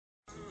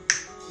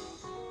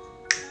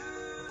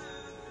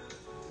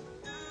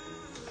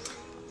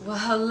Well,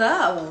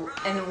 hello,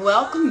 and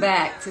welcome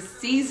back to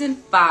Season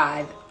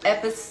 5,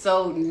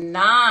 Episode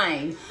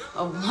 9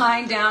 of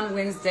Wind Down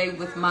Wednesday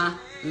with my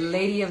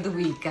Lady of the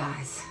Week,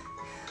 guys.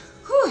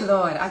 Whew,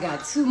 Lord, I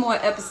got 2 more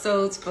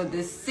episodes for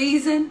this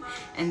season,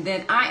 and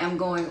then I am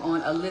going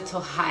on a little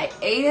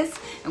hiatus.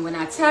 And when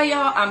I tell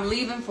y'all I'm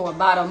leaving for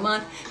about a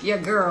month, your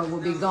girl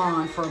will be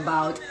gone for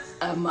about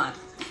a month.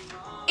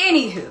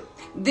 Anywho,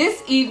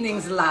 this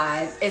evening's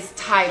live is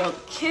titled,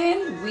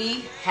 Can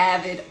We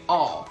Have It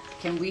All?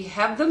 Can we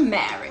have the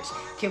marriage?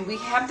 Can we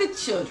have the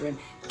children?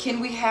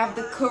 Can we have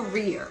the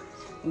career?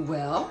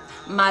 Well,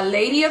 my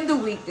Lady of the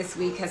Week this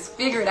week has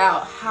figured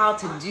out how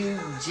to do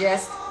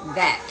just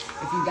that.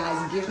 If you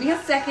guys give me a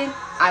second,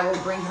 I will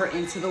bring her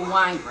into the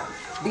wine room.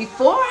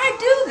 Before I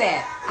do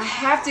that, I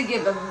have to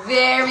give a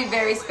very,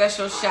 very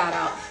special shout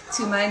out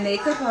to my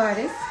makeup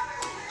artist,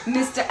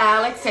 Mr.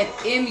 Alex at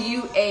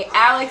MUA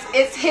Alex.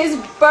 It's his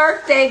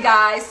birthday,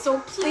 guys, so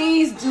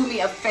please do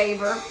me a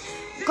favor.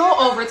 Go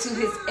over to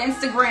his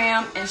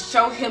Instagram and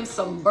show him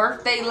some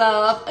birthday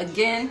love.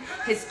 Again,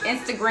 his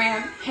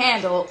Instagram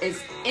handle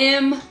is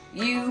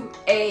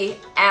MUA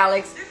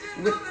Alex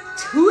with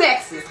 2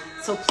 X's.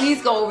 So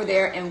please go over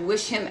there and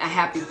wish him a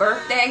happy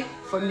birthday.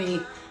 For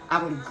me,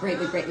 I would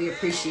greatly, greatly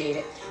appreciate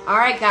it. All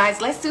right, guys,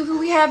 let's see who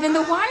we have in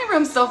the wine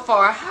room so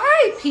far.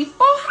 Hi, people.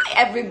 Hi,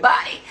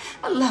 everybody.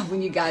 I love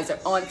when you guys are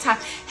on time.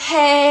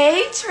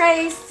 Hey,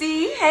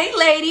 Tracy. Hey,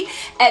 lady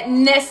at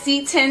Nessie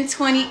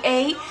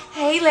 1028.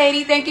 Hey,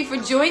 lady. Thank you for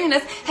joining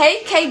us.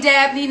 Hey, K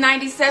Dabney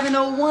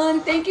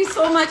 9701. Thank you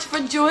so much for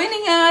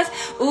joining us.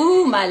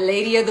 Ooh, my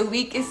Lady of the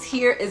Week is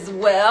here as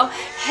well.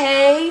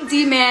 Hey,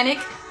 D Manic.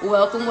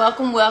 Welcome,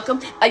 welcome, welcome.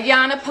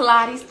 Ayana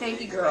Pilates. Thank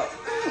you, girl.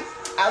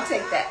 I'll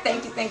take that.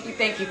 Thank you, thank you,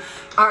 thank you.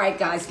 All right,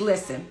 guys,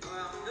 listen.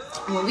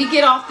 When we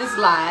get off this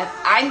live,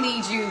 I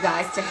need you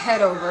guys to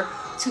head over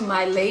to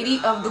my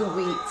Lady of the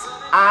Week,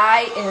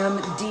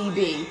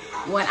 IMDb.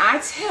 When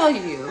I tell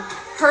you,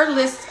 her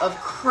list of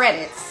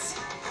credits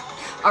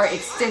are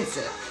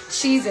extensive.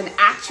 She's an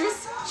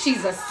actress.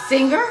 She's a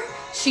singer.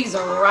 She's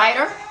a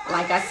writer.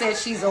 Like I said,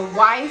 she's a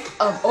wife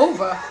of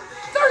over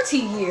 30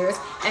 years,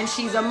 and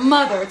she's a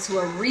mother to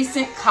a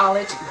recent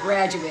college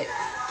graduate.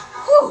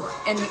 Whew.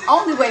 And the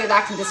only way that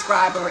I can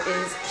describe her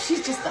is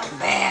she's just a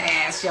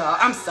badass, y'all.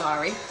 I'm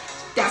sorry.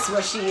 That's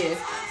what she is.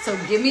 So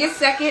give me a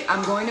second.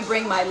 I'm going to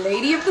bring my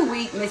Lady of the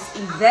Week, Miss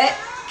Yvette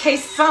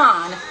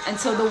Cason,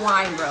 into the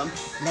wine room.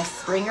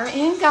 Let's bring her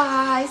in,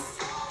 guys.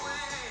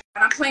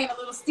 I'm playing a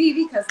little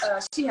Stevie because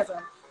she has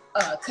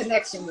a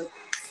connection with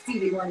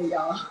Stevie Wonder,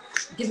 y'all.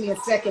 Give me a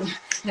second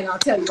and I'll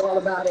tell you all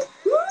about it.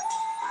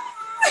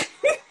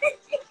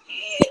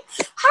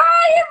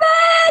 Hi,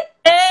 Yvette.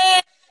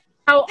 Hey,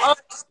 how are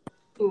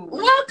you?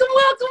 Welcome,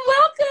 welcome,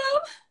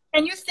 welcome.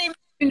 Can you see me?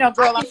 You know,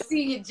 girl, I can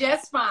see you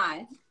just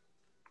fine.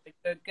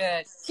 Good,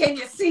 good. Can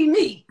you see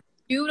me?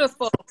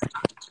 Beautiful.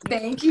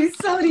 Thank you.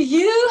 So do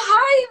you.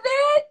 Hi,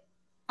 Yvette.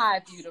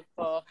 Hi,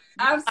 beautiful.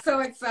 I'm so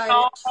excited.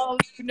 Oh,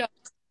 you know,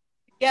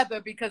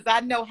 together because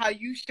I know how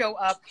you show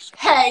up.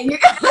 Hey.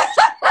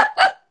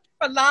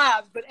 For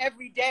lives, but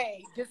every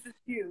day, this is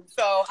you.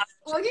 So,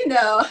 well, you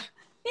know,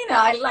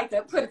 I like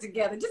to put it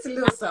together. Just a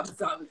little something,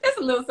 something. Just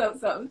a little something,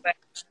 something.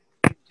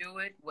 You do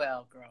it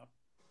well, girl.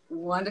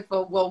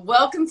 Wonderful. Well,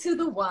 welcome to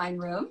the wine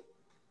room.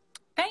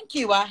 Thank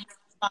you. I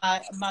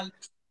have my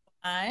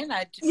wine.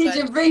 Did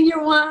you bring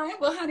your wine?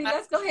 Well, honey,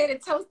 let's go ahead and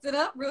toast it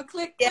up real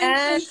quick.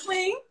 Yes.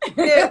 Cling,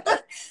 cling, cling.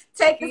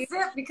 Take a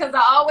sip, because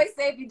I always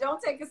say if you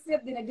don't take a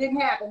sip, then it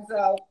didn't happen.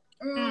 So,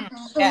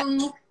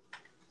 Yeah.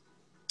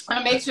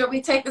 I'll make sure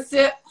we take a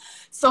sip.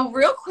 So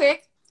real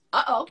quick,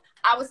 I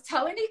was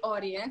telling the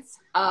audience,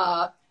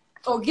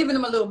 or giving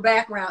them a little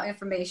background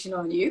information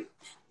on you.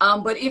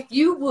 But if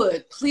you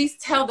would, please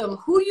tell them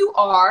who you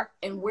are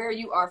and where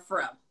you are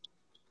from.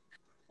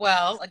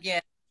 Well,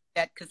 again,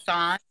 Yvette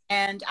Cason,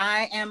 and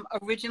I am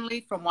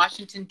originally from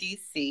Washington,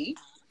 D.C.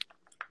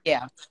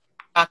 Yeah,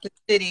 Chocolate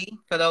City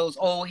for those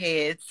old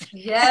heads.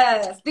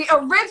 Yes, the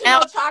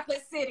original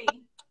Chocolate City.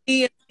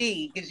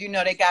 D&D, because you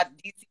know they got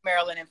D.C.,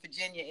 Maryland, and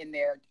Virginia in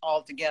there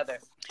all together.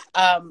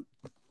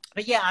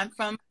 But yeah, I'm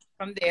from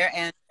there,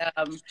 and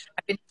I've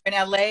been in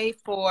L.A.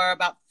 for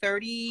about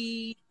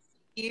 30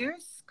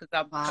 years because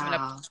I'm coming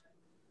up.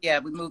 Yeah,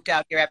 we moved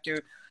out here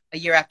after a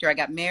year after I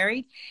got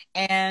married,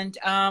 and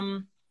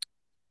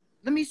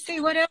let me see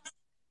what else.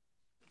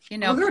 You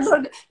know,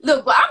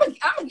 look, well, I'm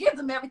gonna give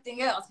them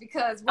everything else,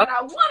 because what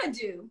I want to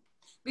do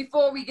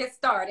before we get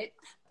started,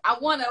 I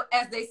want to,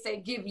 as they say,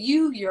 give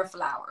you your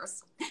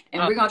flowers.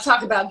 And we're going to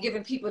talk about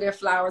giving people their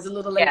flowers a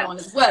little later on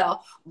as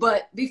well.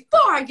 But before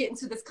I get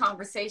into this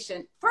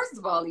conversation, first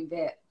of all,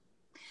 Yvette,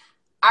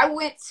 I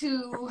went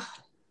to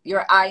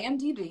your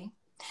IMDb.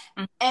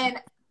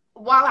 And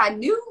while I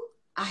knew,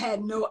 I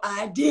had no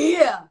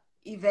idea,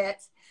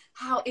 Yvette,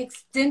 how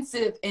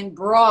extensive and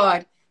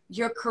broad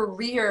your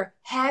career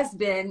has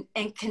been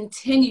and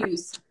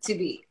continues to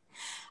be.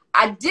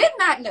 I did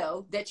not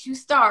know that you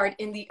starred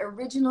in the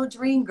original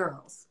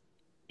Dreamgirls.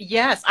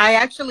 Yes, I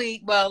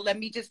actually, well,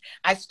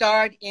 I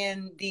starred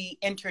in the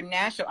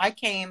international. I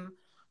came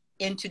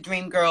into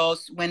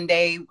Dreamgirls when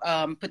they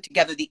put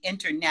together the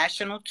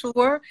international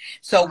tour.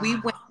 So we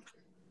went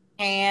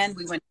and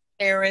we went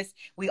to Paris.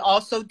 We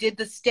also did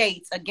the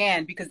States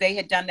again because they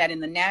had done that in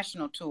the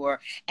national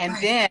tour, and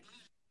then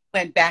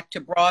went back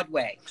to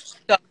Broadway.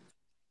 So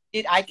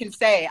I can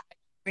say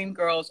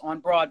Dreamgirls on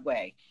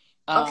Broadway.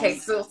 Okay,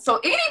 so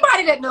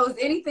anybody that knows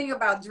anything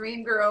about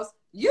Dreamgirls,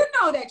 you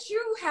know that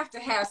you have to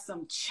have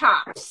some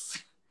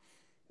chops.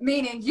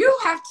 Meaning you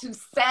have to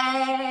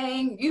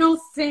sing. You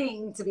don't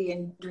sing to be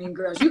in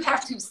Dreamgirls. You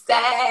have to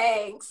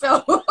sing.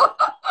 So,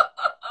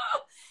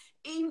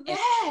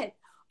 Yvette,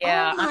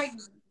 yeah, oh my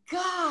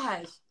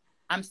gosh.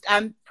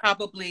 I'm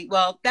probably,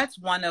 well, that's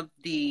one of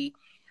the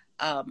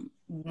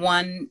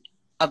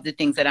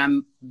things that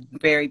I'm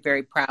very,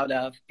 very proud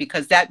of,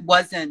 because that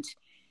wasn't,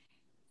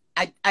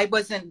 I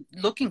wasn't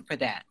looking for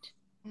that.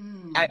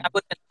 I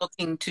wasn't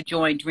looking to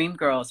join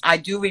Dreamgirls. I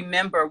do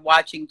remember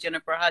watching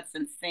Jennifer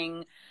Hudson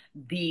sing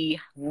the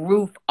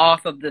roof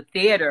off of the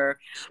theater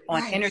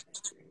on Energy.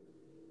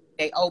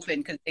 They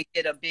opened because they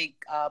did a big,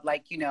 a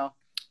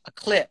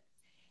clip.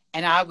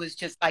 And I was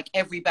just like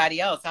everybody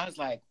else. I was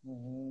like,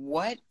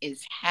 what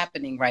is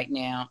happening right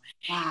now?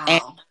 Wow.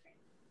 And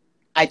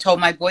I told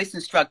my voice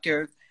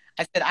instructor,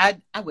 I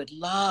said, I would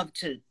love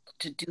to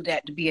do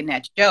that, to be in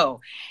that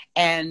show.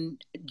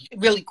 And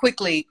really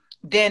quickly,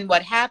 then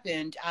what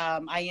happened,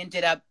 I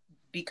ended up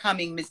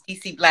becoming Miss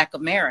DC Black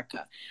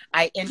America.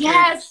 I entered.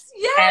 Yes,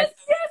 I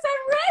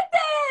read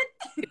that.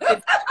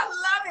 I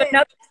love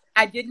it.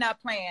 I did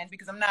not plan,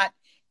 because I'm not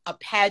a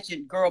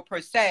pageant girl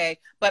per se,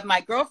 but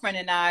my girlfriend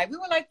and I, we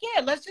were like,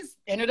 yeah, let's just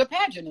enter the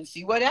pageant and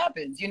see what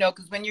happens,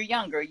 because when you're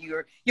younger,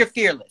 you're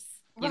fearless.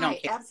 You right,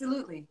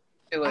 absolutely.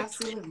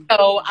 Absolutely.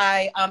 So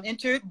I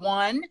entered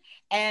one,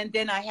 and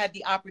then I had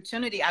the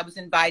opportunity. I was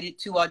invited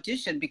to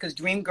audition because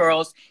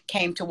Dreamgirls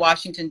came to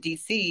Washington,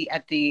 D.C.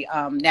 at the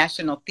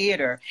National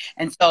Theater.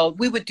 And so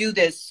we would do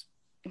this.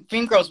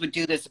 Dreamgirls would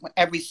do this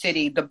every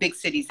city, the big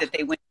cities that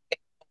they went to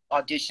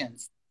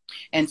auditions.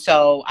 And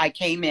so I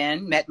came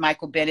in, met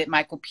Michael Bennett,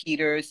 Michael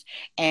Peters,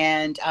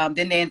 and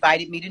then they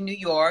invited me to New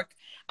York.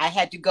 I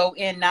had to go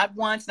in not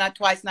once, not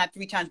twice, not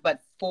 3 times,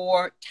 but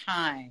 4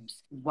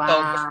 times.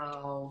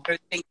 Wow.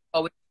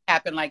 So it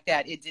happened like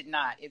that. It did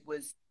not. It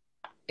was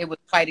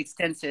quite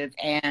extensive.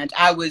 And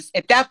I was,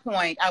 at that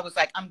point, I was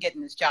like, I'm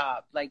getting this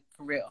job, like,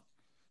 for real.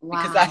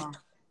 Wow. Because I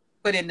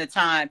put in the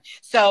time.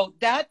 So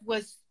that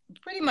was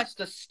pretty much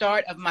the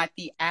start of my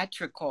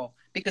theatrical,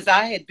 because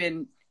I had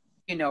been,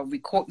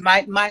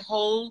 my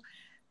whole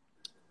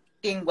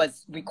thing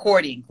was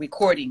recording. I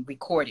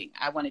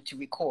wanted to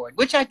record,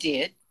 which I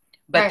did,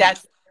 but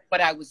that's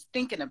what I was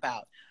thinking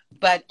about.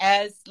 But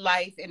as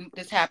life, and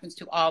this happens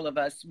to all of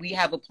us, we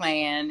have a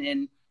plan,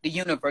 and the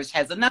universe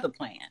has another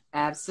plan.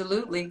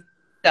 Absolutely.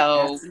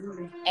 So,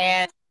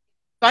 and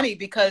funny,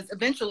 because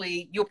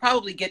eventually you'll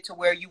probably get to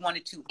where you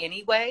wanted to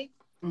anyway.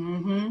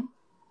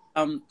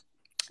 Mm-hmm.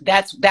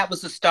 That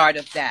was the start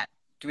of that.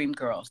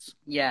 Dreamgirls.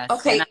 Yes.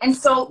 Okay. And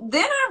so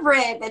then I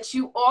read that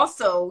you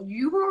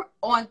were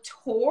on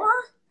tour,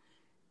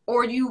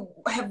 or you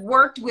have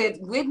worked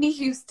with Whitney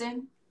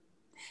Houston,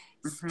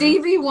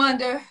 Stevie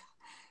Wonder,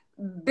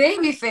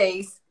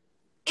 Babyface,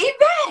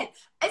 Yvette.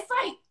 It's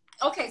like,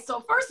 okay,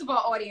 so first of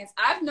all, audience,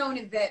 I've known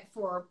Yvette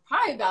for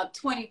probably about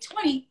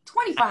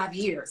 25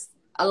 years,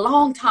 a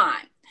long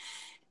time.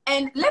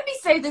 And let me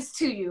say this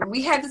to you.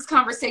 We had this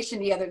conversation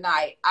the other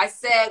night. I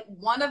said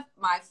one of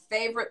my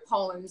favorite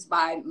poems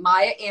by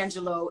Maya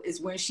Angelou is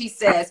when she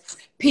says,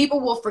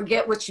 people will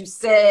forget what you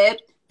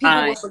said,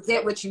 people will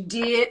forget what you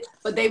did,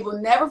 but they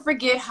will never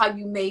forget how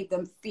you made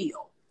them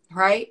feel,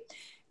 right?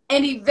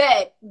 And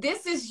Yvette,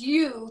 this is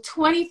you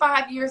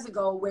 25 years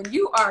ago, when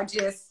you are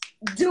just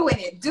doing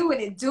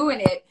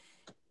it,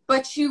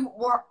 but you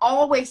were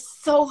always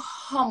so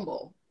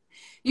humble.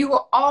 You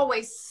were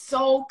always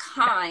so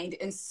kind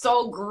and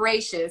so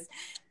gracious.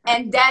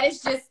 And that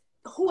is just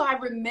who I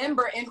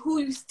remember and who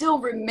you still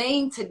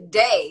remain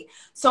today.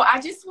 So I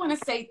just want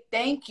to say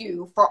thank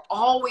you for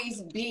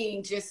always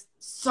being just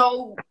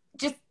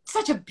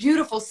such a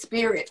beautiful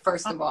spirit,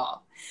 first of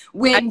all.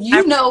 When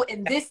you know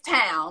in this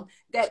town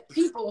that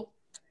people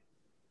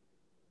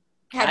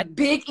have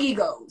big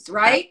egos,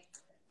 right?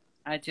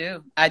 I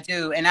do.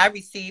 And I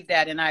receive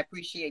that, and I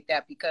appreciate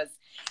that, because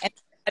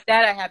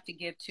that I have to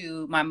give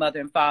to my mother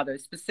and father,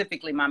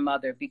 specifically my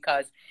mother,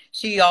 because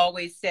she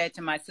always said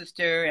to my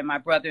sister and my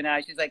brother and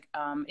I, she's like,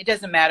 it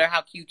doesn't matter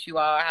how cute you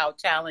are, how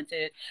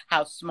talented,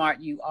 how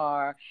smart you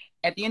are.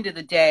 At the end of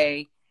the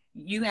day,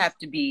 you have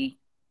to be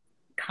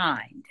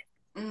kind.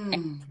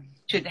 And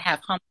should have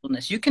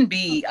humbleness. You can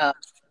be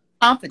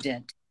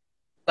confident,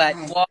 but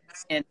walk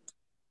in,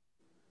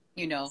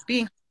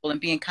 being humble and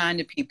being kind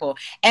to people.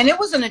 And it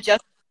was an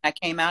adjustment. I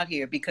came out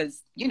here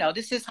because,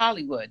 this is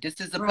Hollywood.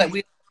 This is a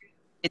place.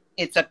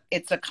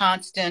 It's a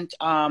constant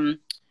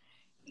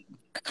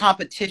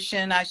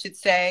competition, I should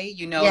say.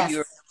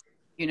 You're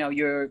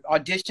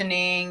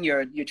auditioning,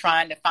 you're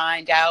trying to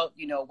find out,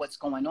 what's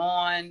going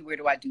on, where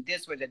do I do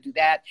this, where do I do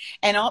that,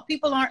 and all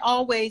people aren't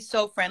always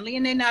so friendly,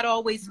 and they're not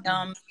always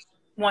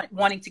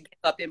wanting to give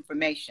up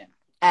information.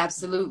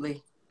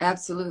 Absolutely.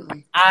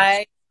 Absolutely.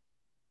 I've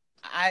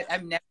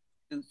never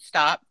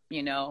stopped.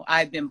 You know,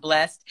 I've been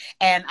blessed,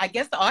 and I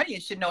guess the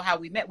audience should know how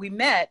we met. We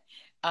met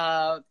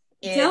Tell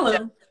in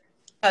him.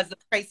 because of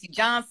Tracy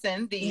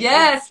Johnson, the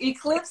Yes,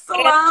 Eclipse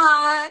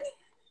Salon.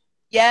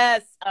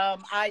 yes,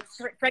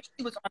 Tracy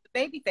was on the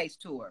Babyface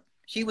tour.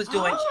 She was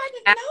doing Oh, I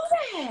didn't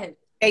know that.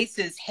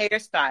 Face's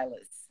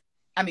hairstylist.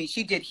 I mean,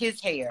 she did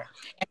his hair,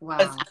 and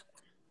was Wow.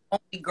 the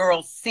only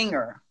girl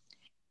singer.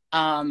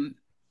 And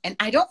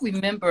I don't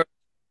remember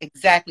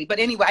exactly, but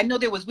anyway, I know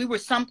we were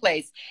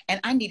someplace, and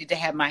I needed to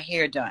have my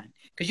hair done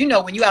because you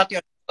know when you out there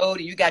on the road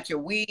and you got your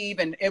weave,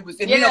 and it was,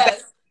 and you know,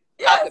 Yes.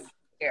 about Yes.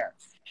 the hair.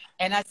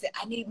 And I said,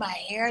 I need my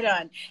hair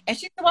done. And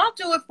she said, well, I'll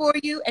do it for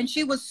you. And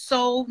she was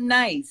so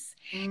nice.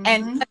 And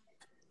Mm-hmm.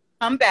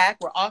 come back,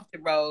 we're off the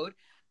road.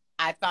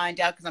 I find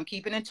out because I'm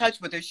keeping in touch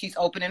with her. She's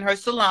opening her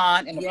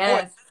salon. And of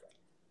course, Yes.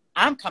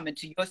 I'm coming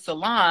to your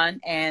salon.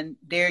 And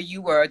there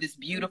you were, this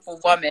beautiful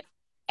woman.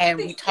 And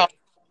we talked.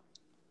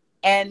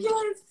 And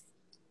Yes.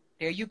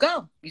 there you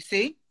go. You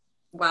see?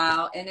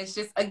 Wow. And it's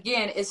just,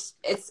 again, it's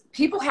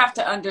people have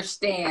to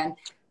understand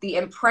the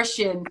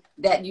impression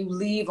that you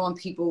leave on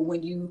people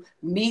when you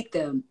meet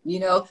them, you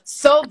know,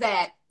 so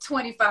that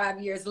 25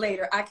 years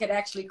later, I could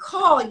actually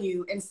call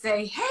you and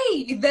say, hey,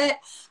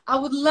 Yvette, I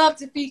would love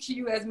to feature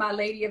you as my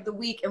Lady of the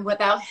Week. And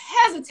without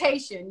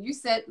hesitation, you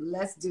said,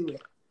 let's do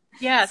it.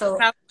 Yes. So,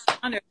 How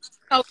honored.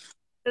 So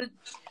I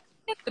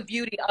think the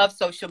beauty of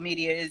social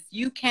media is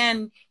you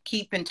can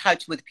keep in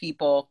touch with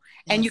people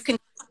and you can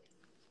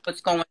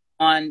what's going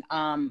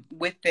on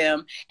with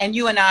them. And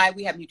you and I,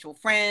 we have mutual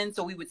friends,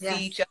 so we would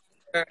see each other.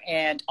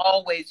 And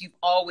you've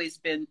always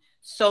been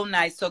so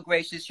nice, so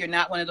gracious. You're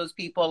not one of those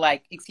people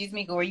like, excuse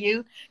me, who are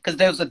you? Because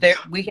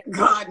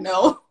God,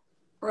 no.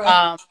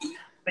 Right.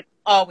 But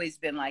always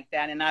been like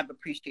that, and I've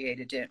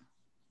appreciated it.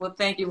 Well,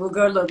 thank you. Well,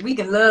 girl, look, we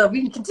can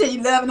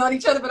continue loving on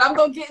each other, but I'm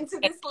going to get into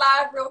this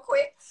live real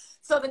quick.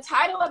 So the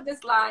title of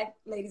this live,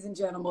 ladies and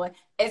gentlemen,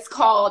 it's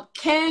called,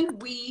 Can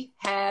We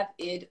Have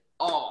It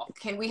All?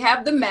 Can we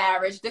have the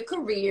marriage, the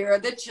career,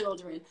 the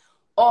children,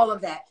 all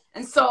of that?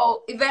 And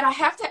so, Yvette, I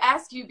have to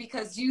ask you,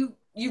 because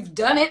you've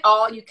done it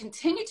all, you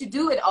continue to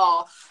do it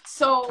all.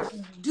 So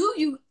do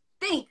you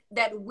think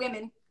that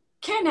women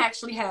can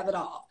actually have it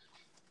all?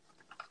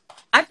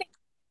 I think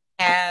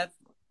have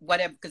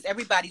whatever, because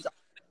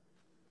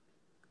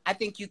I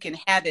think you can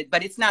have it,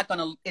 but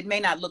it may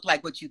not look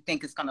like what you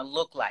think it's gonna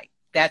look like.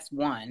 That's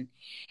one.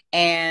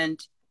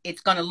 And it's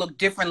gonna look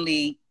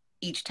differently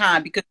each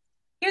time, because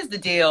here's the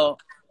deal.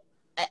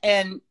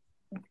 And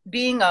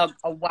being a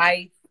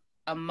wife,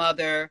 a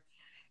mother,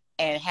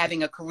 and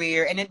having a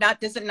career, and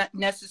doesn't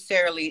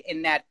necessarily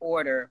in that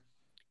order,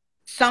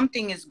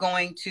 something is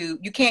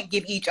you can't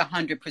give each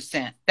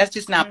 100%. That's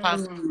just not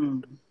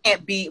possible.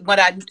 Can't be what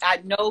I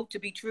know to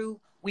be true.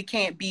 We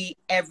can't be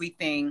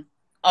everything,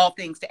 all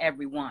things to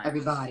everyone.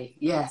 Everybody,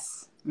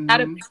 yes.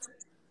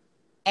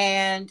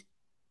 And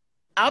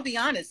I'll be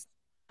honest,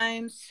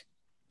 sometimes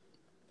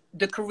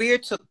the career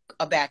took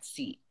a back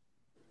seat.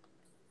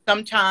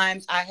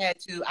 Sometimes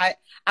I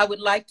would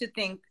like to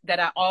think that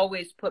I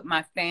always put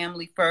my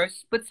family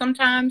first, but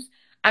sometimes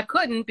I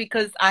couldn't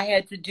because I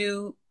had to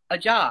do a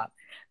job.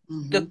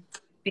 The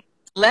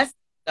lesson,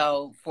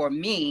 though, for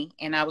me,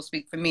 and I will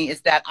speak for me,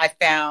 is that I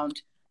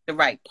found the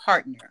right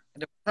partner.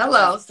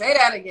 Hello, say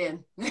that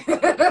again.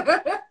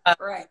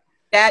 Right.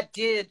 That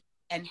did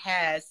and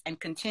has and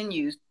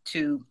continues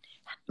to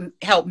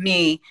help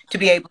me to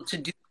be able to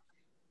do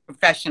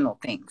professional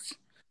things,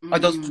 or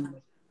those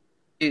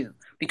do,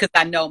 because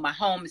I know my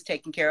home is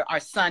taken care of,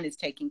 our son is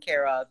taken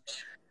care of.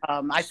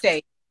 I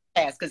say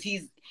yes because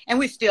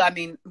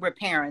we're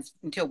parents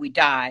until we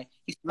die.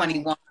 He's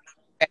 21,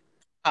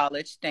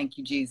 college, thank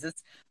you Jesus.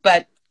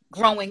 But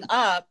growing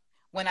up,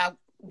 when I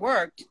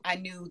worked, I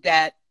knew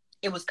that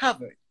it was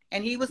covered,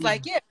 and he was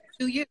like, yeah,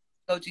 do you,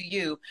 go do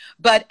you.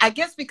 But I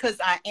guess because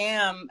I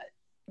am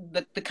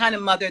the kind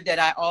of mother that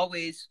I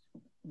always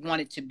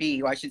wanted to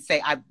be, or I should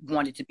say I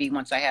wanted to be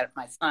once I had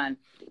my son,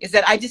 is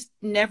that I just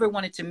never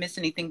wanted to miss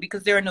anything,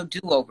 because there are no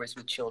do-overs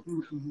with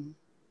children.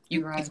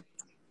 You're right.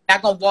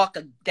 Not going to walk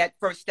that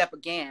first step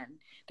again.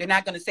 They're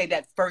not going to say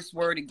that first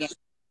word again.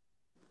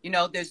 You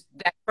know,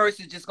 that first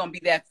is just going to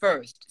be that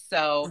first.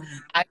 So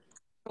I had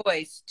a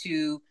choice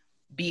to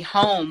be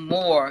home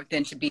more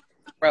than to be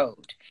on the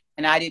road.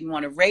 And I didn't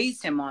want to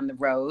raise him on the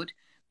road,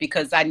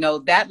 because I know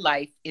that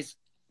life is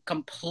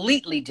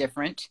completely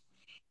different.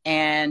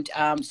 And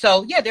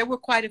so, yeah, there were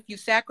quite a few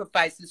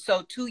sacrifices.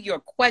 So to your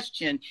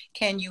question,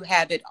 can you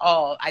have it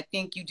all? I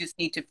think you just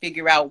need to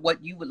figure out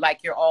what you would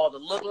like your all to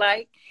look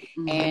like.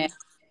 And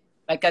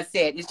like I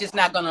said, it's just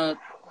not going to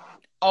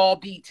all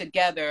be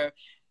together,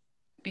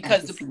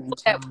 because the people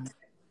that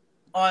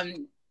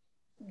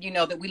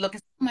that we look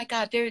at, oh my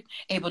God, they're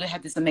able to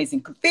have this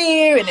amazing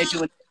career and they're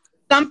doing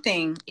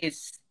something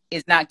is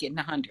not getting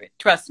 100.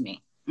 Trust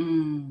me.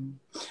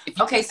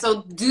 Okay,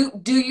 so do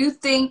you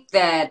think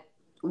that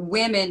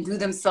women do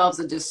themselves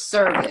a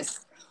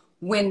disservice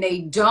when they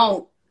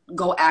don't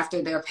go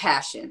after their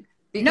passion?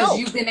 because No.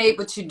 you've been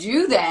able to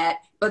do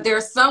that. But there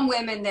are some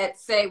women that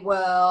say,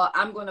 well,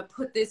 I'm going to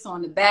put this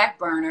on the back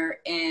burner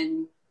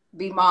and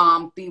be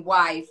mom, be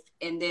wife,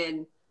 and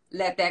then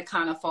let that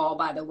kind of fall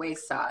by the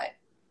wayside.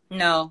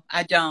 No,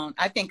 I don't.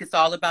 I think it's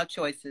all about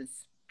choices,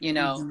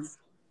 Mm-hmm.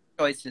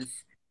 choices.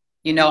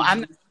 I'm Mm-hmm. not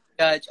going to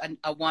judge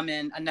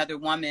another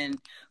woman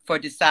for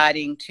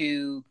deciding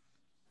to,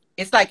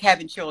 it's like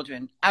having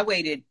children.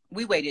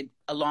 We waited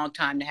a long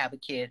time to have a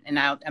kid. And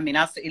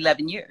I'll say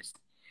 11 years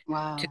to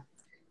Wow.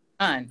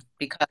 son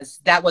because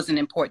that wasn't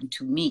important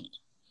to me.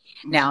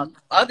 Now, Mm-hmm.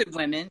 other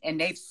women, and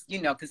they've,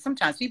 because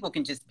sometimes people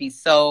can just be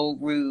so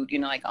rude,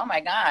 like, oh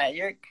my God,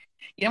 you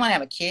don't want to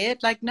have a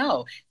kid? Like,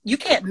 no, you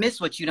can't miss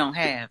what you don't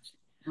have.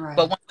 But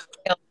Right. when I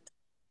held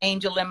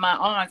Angel in my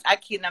arms, I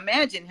can't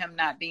imagine him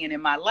not being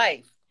in my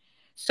life.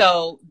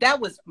 So that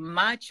was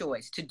my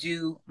choice to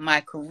do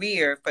my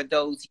career for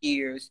those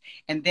years.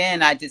 And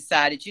then I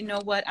decided, you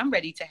know what? I'm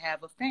ready to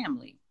have a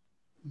family.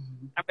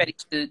 Mm-hmm. I'm ready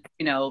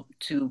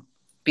to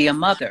be a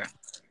mother.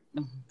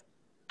 Mm-hmm.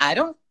 I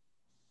don't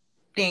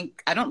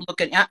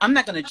I'm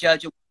not going to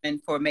judge a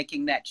woman for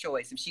making that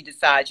choice. If she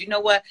decides, you know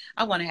what,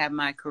 I want to have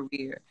my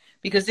career,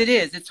 because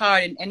it's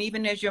hard. And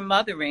even as you're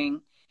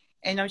mothering,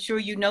 and I'm sure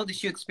you know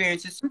that you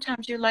experience it,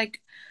 sometimes you're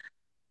like,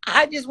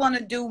 I just want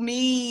to do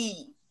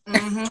me.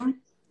 Mm-hmm.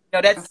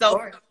 That Of self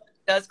course.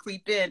 does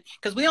creep in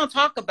because we don't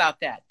talk about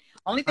that.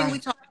 Only thing we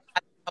Right. talk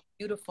about is how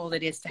beautiful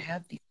it is to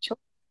have these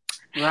children.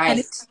 And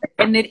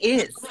Right. it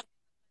is.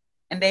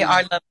 And they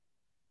are Right. loved.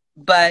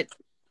 But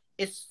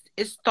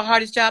it's the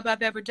hardest job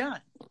I've ever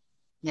done. You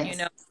Yes.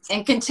 know?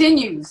 And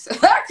continues.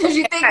 Because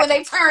you think when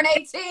they turn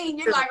 18,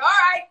 you're like, all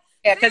right,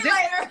 Yeah, see because you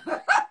it's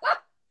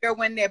later.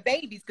 when they're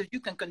babies, because you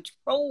can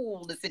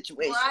control the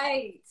situation.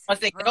 Right. Once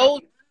they get Right.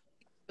 older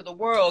to the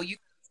world, you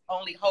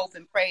only hope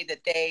and pray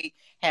that they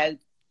have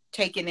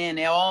taken in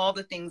all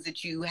the things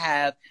that you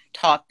have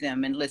taught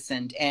them and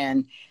listened,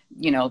 and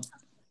you know,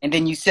 and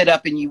then you sit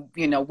up and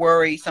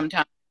worry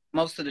sometimes,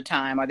 most of the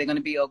time, are they going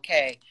to be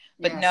okay?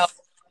 But no,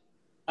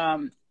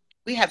 Yes.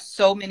 we have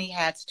so many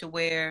hats to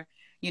wear.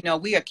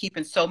 We are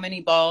keeping so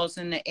many balls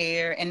in the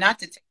air, and not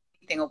to take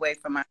anything away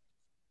from our.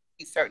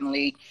 He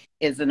certainly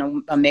is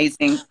an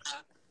amazing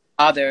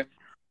father,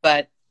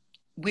 but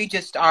we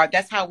just are.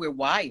 That's how we're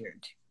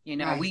wired.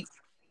 Right.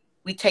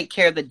 We take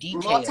care of the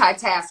details,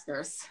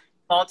 Multitaskers.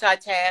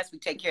 multitask. We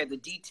take care of the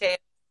details.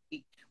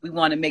 We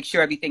want to make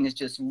sure everything is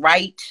just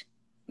right.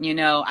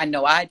 I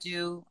know I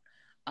do.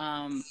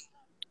 Um,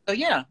 so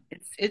yeah,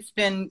 it's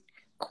been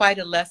quite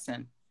a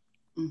lesson.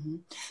 Mm-hmm.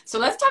 So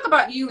let's talk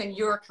about you and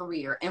your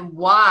career and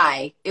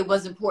why it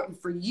was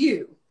important for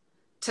you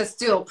to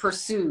still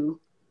pursue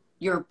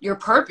your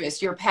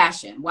purpose, your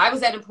passion. Why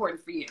was that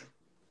important for you?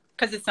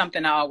 Because it's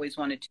something I always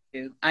wanted to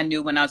do. I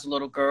knew when I was a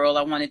little girl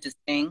I wanted to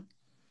sing.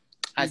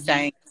 I Mm-hmm.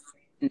 sang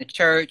in the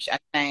church. I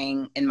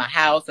sang in my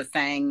house. I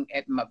sang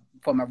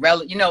for my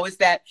relative. It's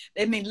that.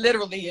 I mean,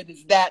 literally, it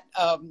is that.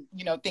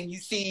 Thing you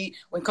see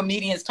when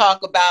comedians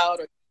talk about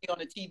or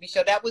on a TV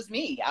show. That was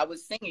me. I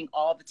was singing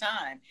all the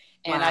time,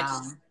 and I Wow.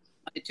 just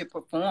wanted to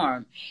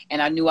perform,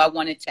 and I knew I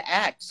wanted to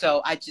act.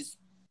 So I just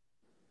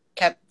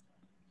kept.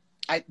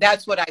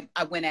 That's what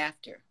I went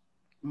after,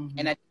 Mm-hmm.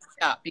 and I didn't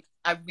stop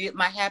because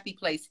my happy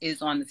place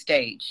is on the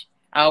stage.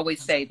 I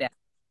always say that.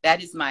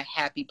 That is my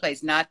happy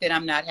place. Not that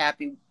I'm not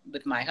happy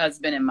with my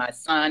husband and my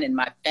son and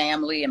my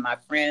family and my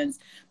friends,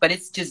 but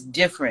it's just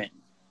different.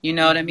 You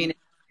know what I Mm-hmm. mean?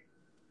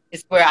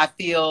 It's where I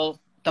feel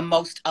the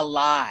most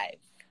alive.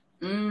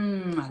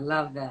 I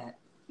love that.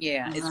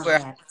 Yeah, I it's love where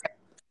that.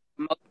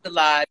 I'm most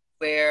alive,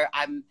 where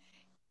I'm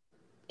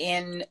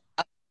in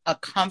a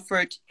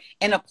comfort,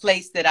 in a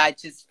place that I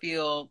just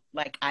feel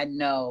like I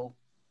know.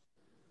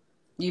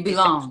 You Is that,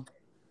 belong.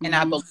 and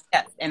I Mm-hmm. believe,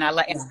 yes, and I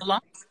like and Yeah.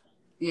 belong.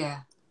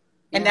 Yeah.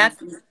 And Yeah.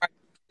 that's part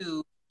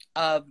two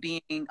of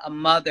being a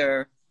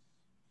mother.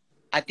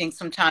 I think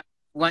sometimes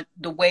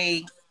the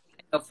way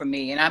for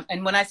me,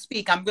 and when I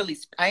speak,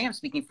 I am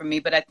speaking for me,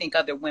 but I think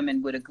other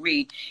women would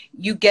agree.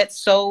 You get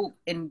so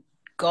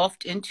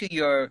engulfed into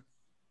your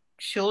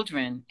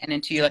children and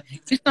into you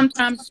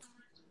sometimes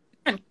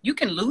you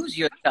can lose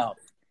yourself.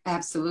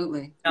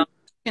 Absolutely. You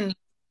can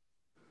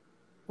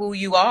who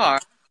you are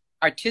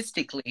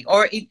artistically,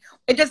 or it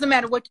doesn't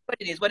matter what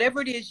it is,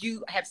 whatever it is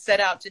you have set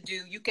out to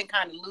do, you can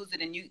kind of lose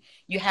it, and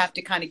you have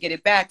to kind of get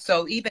it back.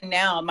 So even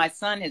now, my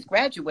son has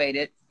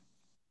graduated.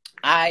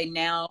 I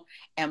now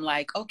am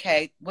like,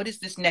 okay, what is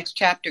this next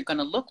chapter going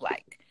to look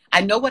like?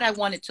 I know what I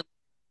want it to,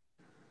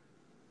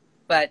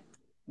 but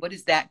what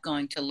is that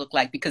going to look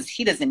like? Because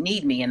he doesn't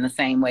need me in the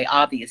same way,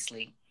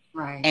 obviously,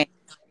 Right.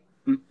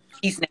 and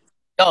he's now an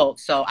adult,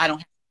 so I don't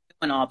have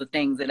to do all the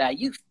things that I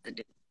used to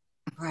do.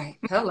 Right.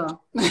 Hello.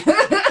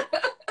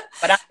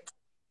 But I'm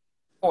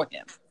for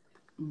him.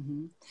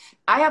 Mm-hmm.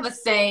 I have a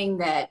saying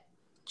that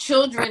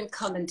children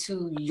come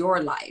into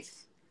your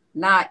life,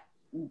 not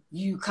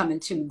you come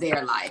into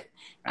their life.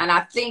 And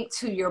I think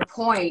to your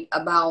point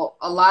about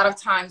a lot of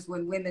times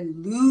when women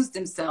lose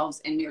themselves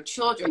in their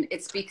children,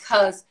 it's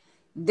because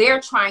they're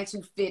trying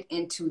to fit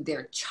into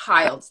their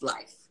child's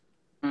life.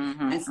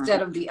 Mm-hmm.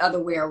 instead of the other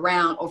way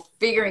around, or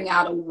figuring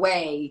out a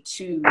way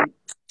to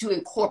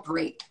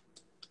incorporate,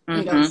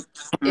 you know,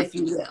 Mm-hmm. if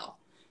you will.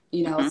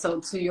 You know, Mm-hmm. so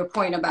to your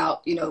point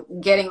about, you know,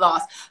 getting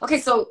lost. Okay,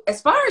 so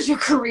as far as your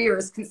career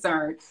is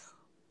concerned,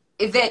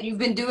 Yvette, you've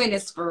been doing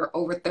this for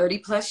over 30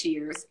 plus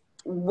years.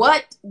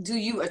 What do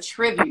you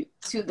attribute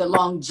to the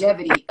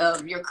longevity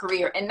of your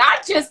career? And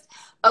not just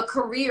a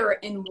career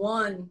in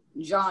one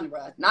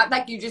genre, not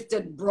like you just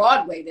did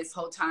Broadway this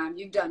whole time.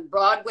 You've done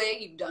Broadway,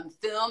 you've done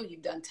film,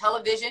 you've done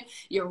television,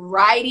 you're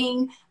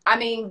writing. I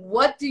mean,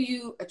 what do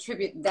you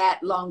attribute that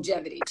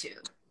longevity to?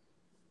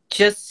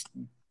 Just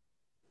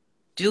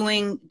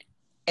doing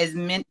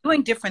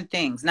doing different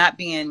things, not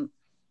being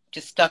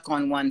just stuck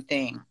on one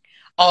thing.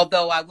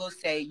 Although I will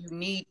say you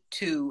need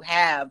to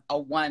have a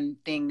one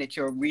thing that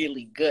you're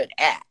really good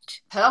at.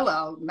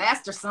 Hello,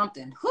 master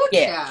something. Whoo,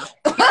 Yeah.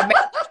 child.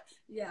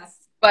 Yes.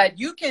 But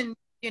you can,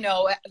 you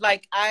know,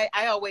 like I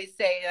always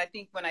say, I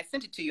think when I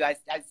sent it to you, I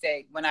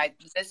say, when I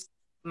list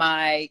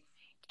my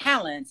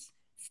talents,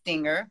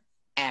 singer,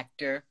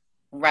 actor,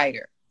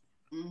 writer,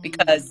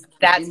 because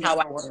that's how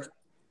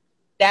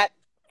that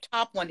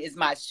top one is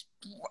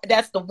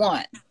that's the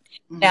one.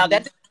 Now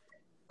that's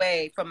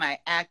way from my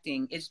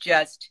acting. It's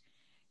just,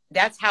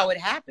 that's how it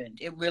happened.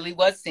 It really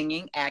was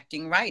singing,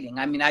 acting, writing.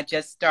 I mean, I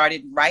just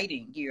started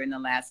writing here in the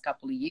last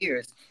couple of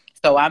years.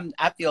 So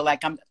I feel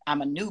like I'm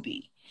a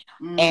newbie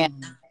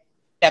and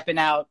stepping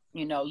out,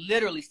 you know,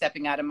 literally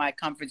stepping out of my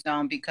comfort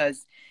zone,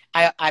 because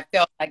I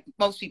felt like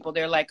most people,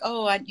 they're like,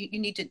 oh, you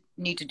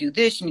need to do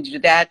this, you need to do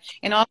that.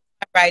 And all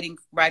my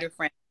writer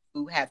friends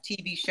who have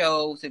TV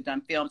shows, have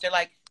done films, they're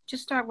like,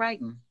 just start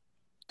writing.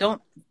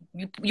 Don't,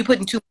 you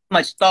putting too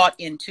much thought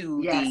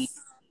into the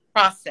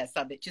process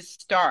of it.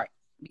 Just start,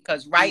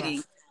 because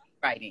writing.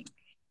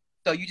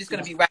 So you're just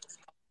going to be writing.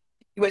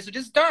 Anyway, so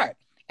just start.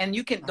 And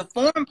you can, the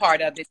form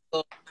part of it,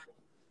 of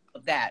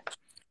that.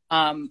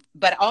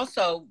 But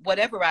also,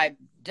 whatever I've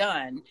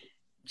done,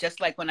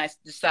 just like when I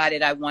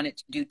decided I wanted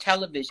to do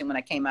television when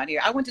I came out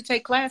here, I went to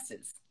take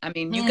classes. I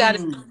mean, you got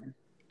to,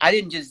 I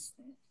didn't just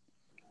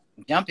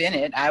jump in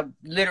it. I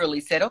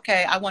literally said,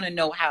 okay, I want to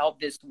know how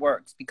this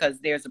works, because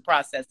there's a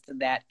process to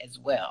that as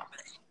well.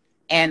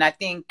 And I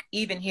think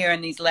even here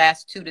in these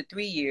last 2 to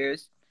 3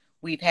 years,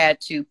 we've had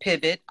to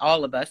pivot,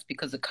 all of us,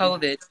 because of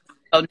COVID.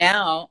 So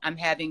now I'm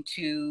having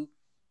to,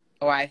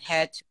 or I've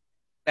had to,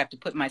 I have to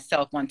put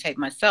myself on tape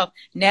myself.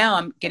 Now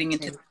I'm getting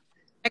into the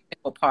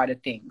technical part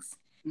of things,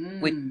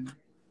 which is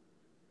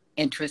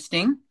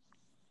interesting.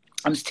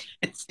 I'm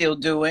still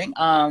doing.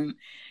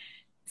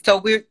 So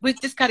we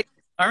just got to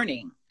keep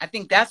learning. I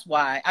think that's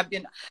why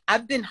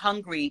I've been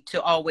hungry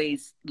to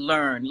always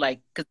learn, like,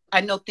 because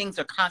I know things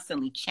are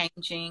constantly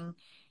changing.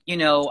 You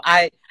know,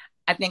 I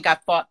think I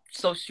fought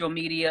social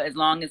media as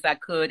long as I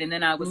could, and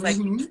then I was like,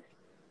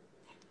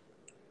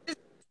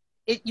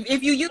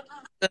 if you use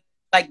it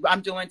like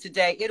I'm doing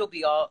today, it'll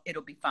be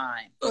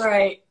fine.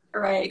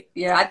 Right.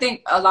 Yeah, I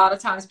think a lot of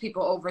times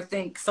people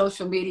overthink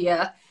social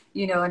media,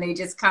 you know, and they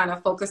just kind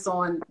of focus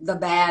on the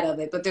bad of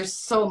it. But there's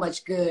so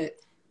much good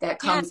that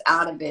comes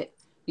out of it,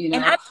 you know.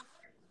 And I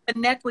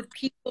connect with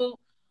people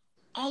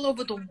all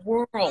over the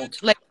world,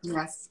 like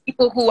Yes.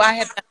 people who I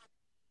have,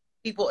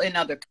 people in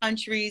other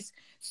countries.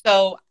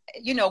 So,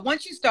 you know,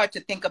 once you start to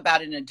think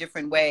about it in a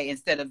different way,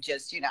 instead of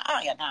just, you know, oh,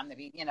 yeah, time to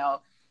be, you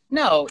know,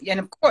 no. And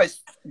of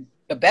course,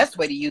 the best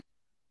way to use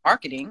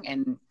marketing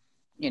and,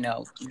 you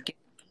know, get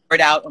the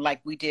word out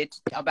like we did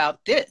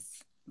about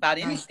this, about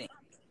anything.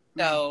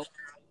 So,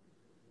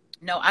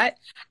 no, I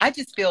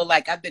just feel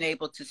like I've been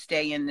able to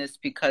stay in this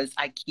because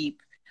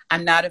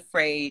I'm not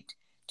afraid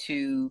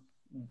to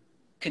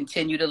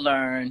continue to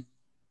learn,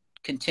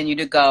 continue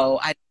to go.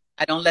 I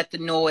don't let the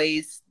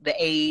noise, the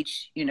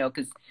age, you know,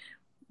 because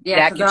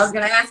I was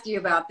going to ask you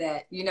about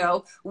that. You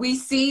know, we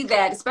see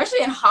that,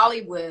 especially in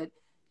Hollywood,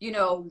 you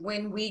know,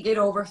 when we get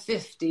over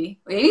 50,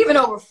 even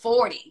over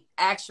 40,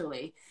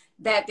 actually,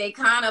 that they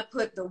kind of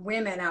put the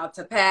women out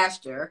to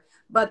pasture.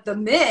 But the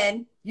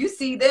men, you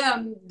see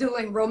them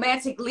doing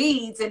romantic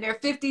leads in their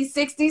 50s,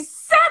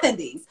 60s,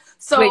 70s.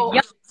 So,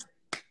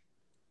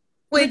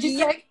 would you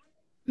say?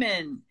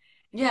 Men.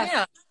 Yes.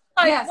 Yeah.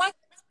 Like, why?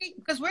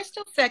 Because we're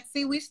still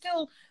sexy. We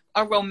still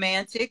are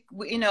romantic.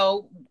 You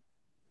know,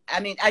 I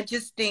mean, I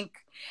just think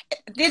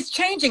it's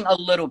changing a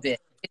little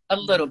bit. A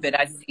little bit,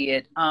 I see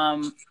it.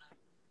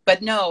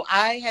 But no,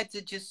 I had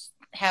to just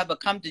have a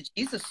come to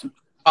Jesus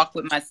talk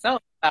with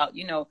myself about,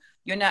 you know,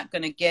 you're not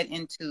going to get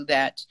into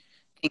that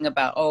thing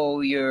about,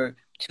 oh, you're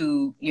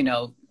too, you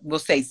know, we'll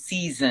say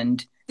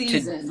seasoned.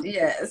 Yes.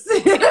 Yes.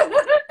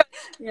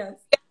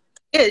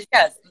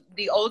 Yes.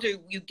 The older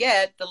you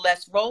get, the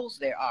less roles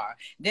there are.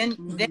 Then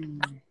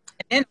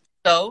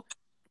so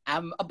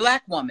I'm a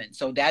Black woman.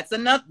 So that's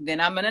another,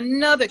 then I'm in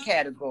another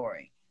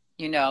category,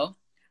 you know?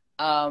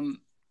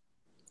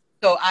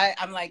 So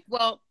I'm like,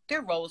 well, there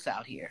are roles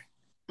out here.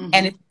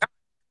 And if I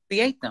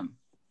create them,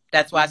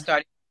 that's why I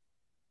started,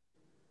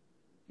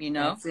 you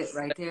know? That's it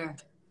right there.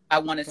 I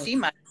want to see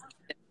myself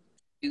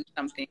do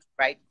something,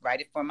 write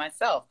it for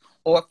myself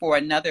or for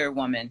another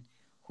woman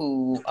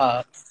who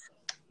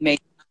may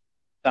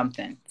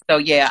something. So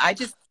yeah, I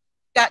just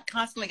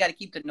constantly got to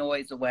keep the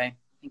noise away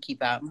and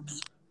keep out.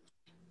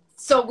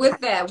 So with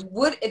that,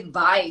 what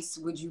advice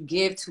would you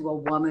give to a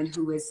woman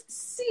who is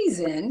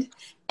seasoned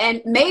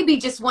and maybe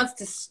just wants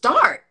to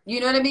start?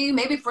 You know what I mean?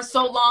 Maybe for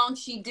so long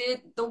she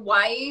did the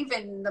wife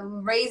and the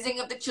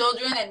raising of the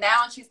children, and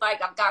now she's like,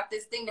 I've got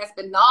this thing that's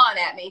been gnawing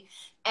at me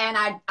and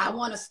I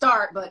want to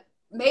start, but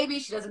maybe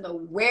she doesn't know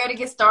where to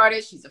get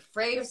started. She's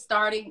afraid of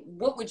starting.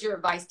 What would your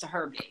advice to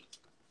her be?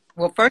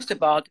 Well, first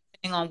of all,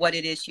 depending on what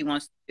it is she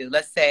wants to do,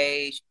 let's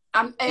say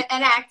And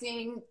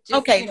acting, just,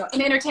 okay,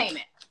 in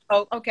entertainment.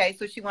 Oh, okay.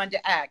 So she wanted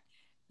to act.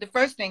 The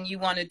first thing you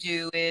want to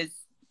do is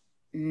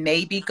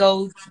maybe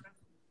go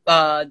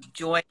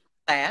join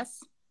a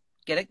class,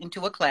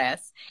 into a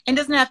class. And it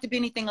doesn't have to be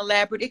anything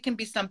elaborate. It can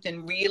be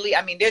something really,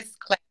 I mean, there's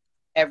classes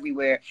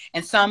everywhere,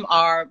 and some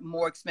are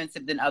more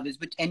expensive than others,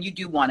 and you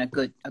do want a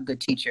good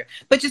teacher.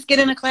 But just get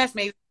in a class,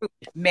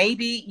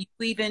 maybe you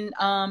even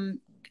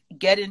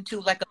get into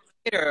like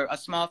a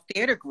small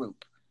theater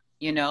group,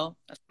 a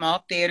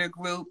small theater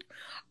group,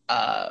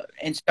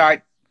 and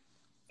start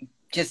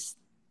just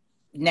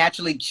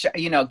naturally,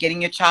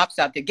 getting your chops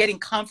out there, getting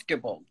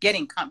comfortable,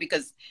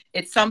 because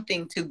it's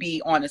something to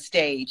be on a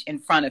stage in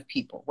front of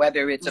people,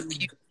 whether it's a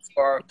few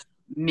or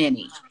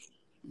many.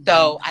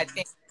 So I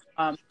think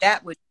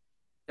that would be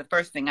the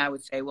first thing I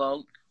would say.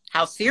 Well,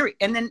 how serious?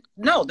 And then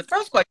the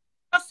first question: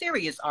 how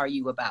serious are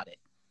you about it?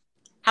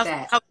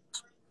 How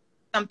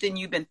something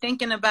you've been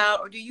thinking about,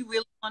 or do you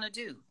really want to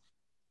do?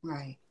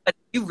 Right. But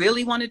you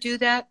really want to do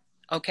that?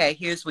 Okay,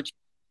 here's what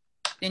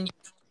then you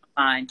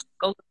find.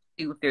 Go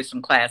see if there's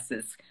some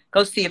classes.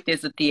 Go see if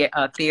there's a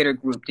theater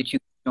group that you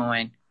can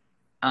join.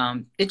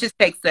 It just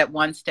takes that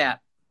one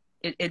step.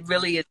 It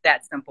really is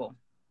that simple.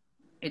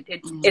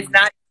 It's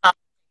not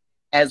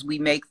as we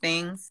make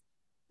things,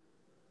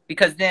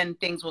 because then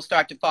things will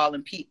start to fall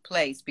in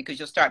place, because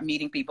you'll start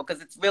meeting people,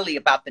 because it's really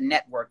about the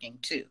networking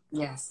too.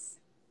 Yes.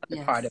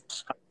 Part of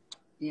it.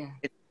 Yeah.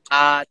 It's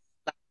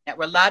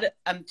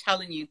I'm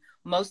telling you,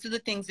 most of the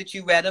things that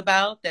you read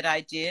about that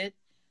I did,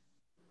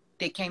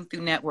 they came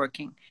through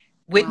networking.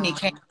 Whitney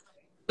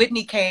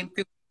came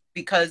through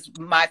because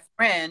my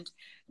friend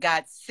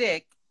got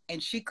sick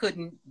and she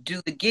couldn't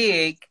do the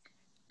gig.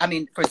 I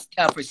mean, for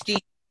Steve,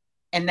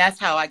 and that's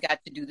how I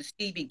got to do the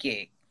Stevie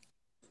gig.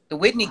 The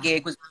Whitney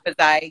gig was because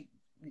I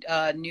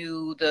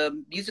knew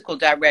the musical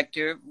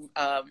director,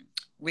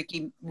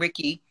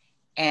 Ricky,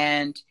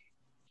 and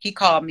he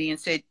called me and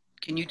said,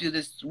 "Can you do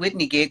this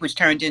Whitney gig?" which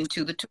turned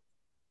into the tour.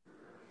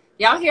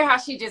 Y'all hear how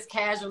she just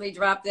casually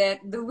dropped that?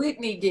 The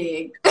Whitney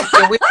gig.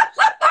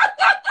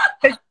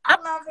 I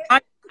love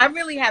it. I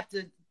really have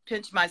to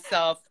pinch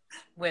myself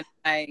when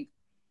I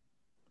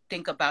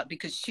think about,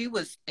 because she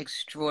was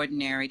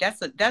extraordinary.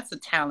 That's a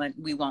talent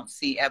we won't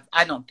see,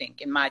 I don't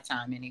think, in my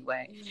time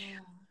anyway. Yeah.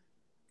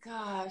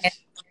 Gosh.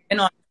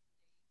 And on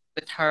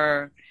with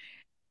her,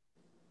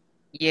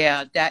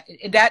 yeah,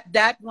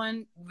 that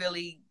one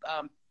really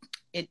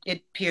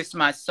it pierced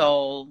my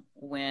soul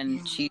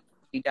when she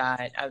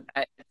died.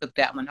 I took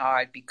that one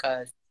hard,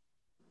 because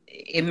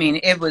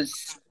it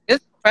was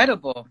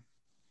incredible.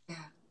 Yeah.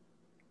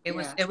 It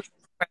was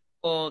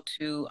incredible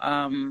to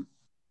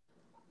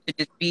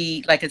just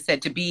be, like I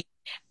said, to be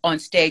on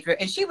stage,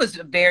 and she was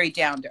very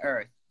down to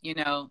earth.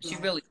 She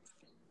really.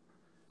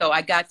 So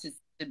I got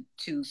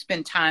to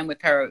spend time with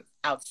her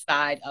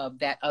outside of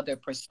that other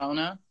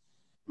persona,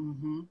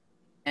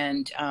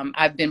 and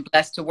I've been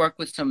blessed to work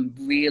with some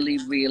really,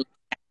 really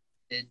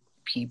talented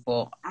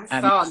people. I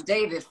saw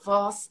David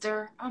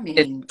Foster. I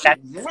mean,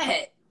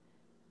 Yvette.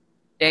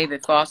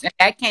 David Foster. And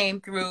that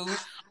came through a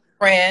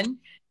friend,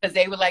 because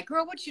they were like,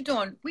 "Girl, what you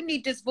doing? We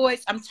need this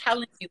voice." I'm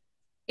telling you,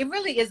 it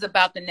really is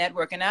about the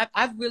network. And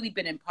I've really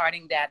been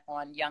imparting that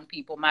on young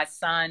people, my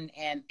son,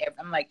 and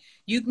I'm like,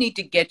 you need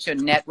to get your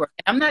network.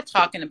 And I'm not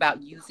talking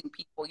about using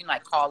people,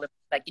 like call them,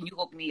 like, can you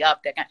hook me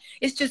up? That kind.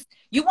 It's just,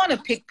 you want to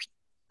pick people.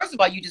 First of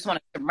all, you just want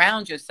to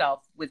surround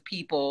yourself with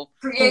people.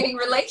 Creating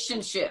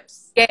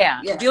relationships.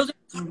 Yeah.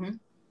 Building.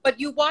 But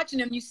you watching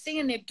them, you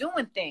seeing they're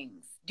doing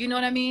things. Do you know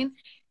what I mean?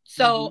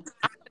 So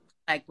I'm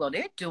like, well,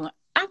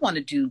 I want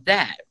to do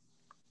that.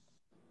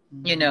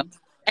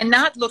 And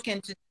not look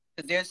into,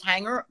 because there's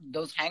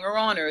those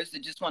hanger-oners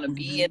that just want to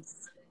be in.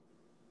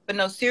 But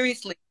no,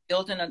 seriously,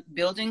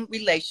 building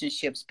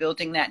relationships,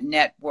 building that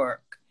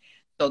network,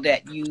 so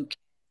that you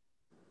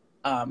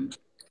can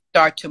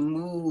start to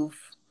move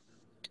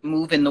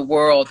in the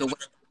world.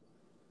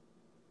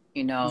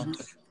 I'm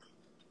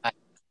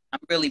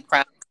really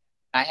proud.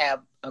 I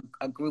have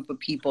a group of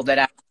people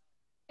and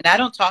I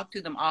don't talk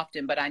to them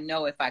often, but I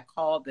know if I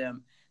call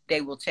them,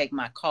 they will take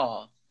my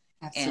call.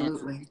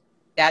 Absolutely.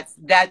 And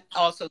that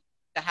also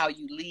how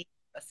you lead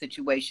a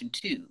situation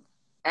too.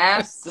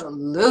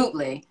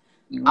 Absolutely.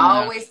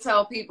 I always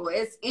tell people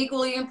it's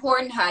equally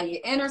important how you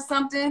enter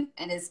something,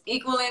 and it's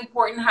equally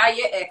important how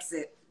you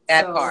exit.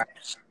 That part.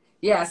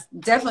 Yes,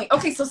 definitely.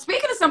 Okay, so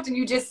speaking of something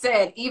you just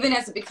said, even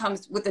as it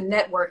becomes with the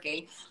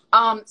networking,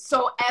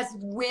 so as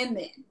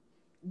women,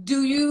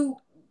 do you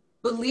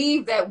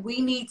believe that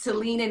we need to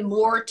lean in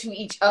more to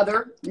each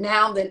other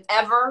now than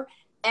ever?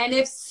 And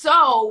if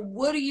so,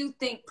 what do you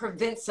think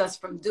prevents us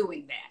from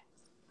doing that?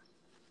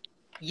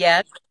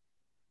 Yes,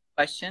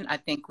 question. I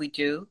think we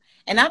do.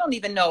 And I don't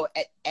even know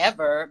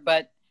ever,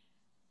 but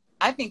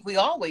I think we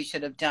always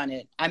should have done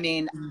it. I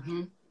mean,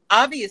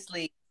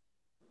 obviously,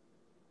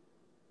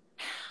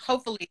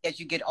 hopefully as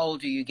you get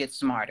older, you get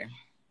smarter.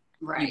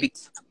 Right.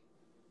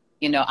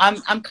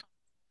 I'm comfortable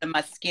in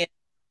my skin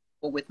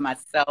with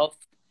myself.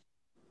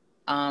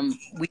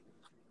 We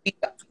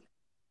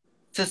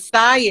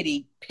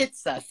Society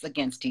pits us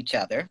against each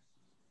other.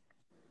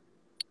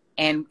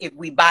 And if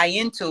we buy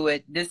into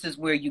it, this is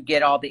where you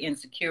get all the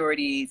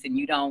insecurities, and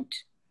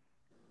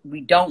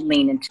we don't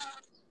lean into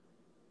it.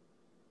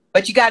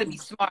 But you got to be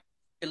smart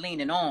who you're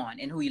leaning on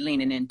and who you're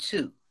leaning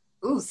into.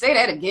 Ooh, say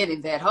that again,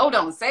 Yvette. Hold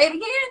on. Say it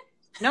again.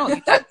 No, you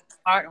got to be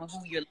smart on who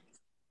you're leaning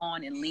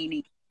on and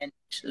leaning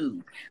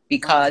into,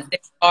 because they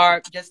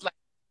are just like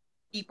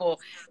people.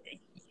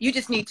 You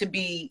just need to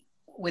be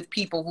with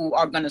people who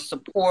are going to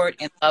support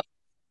and love.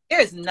 There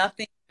is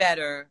nothing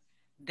better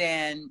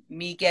than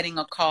me getting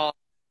a call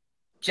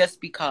just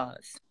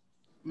because.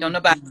 Don't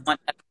nobody want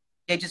that.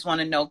 They just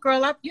want to know,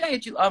 girl, you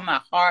had you on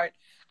my heart.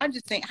 I'm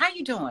just saying, how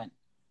you doing?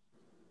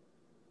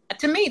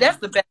 To me, that's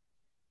the best.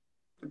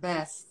 The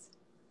best.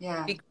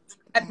 Yeah. Because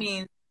that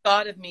means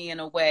thought of me in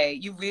a way.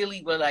 You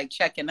really were like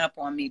checking up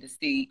on me to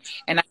see.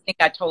 And I think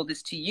I told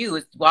this to you.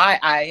 It's why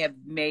I have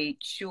made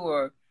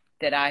sure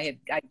that I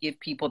give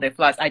people their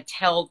flowers. I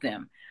tell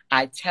them,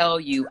 I tell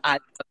you, I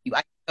love you.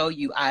 I tell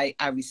you, I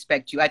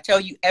respect you. I tell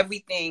you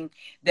everything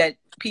that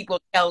people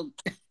tell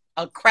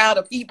a crowd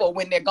of people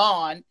when they're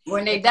gone.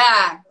 When they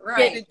die,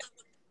 right. They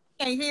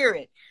can't hear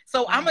it.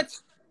 So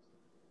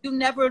you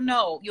never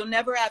know. You'll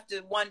never have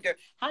to wonder,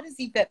 how does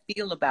Yvette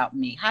feel about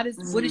me?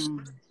 What is she,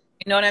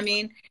 you know what I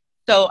mean?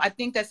 So I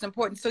think that's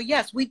important. So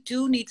yes, we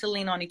do need to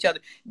lean on each other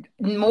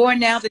more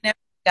now than ever.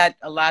 Got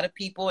a lot of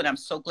people, and I'm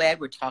so glad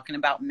we're talking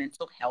about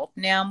mental health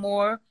now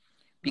more,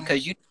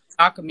 because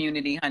our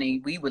community,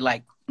 honey, we were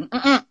like,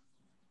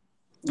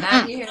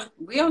 not here.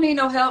 We don't need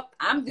no help.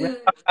 I'm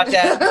good.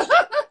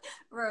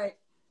 Right.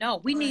 No,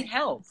 we need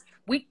help.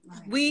 We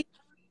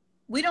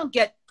don't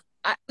get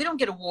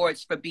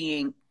awards for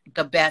being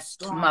the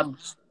best,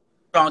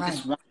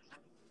 strongest one.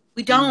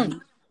 We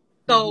don't.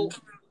 So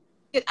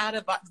get out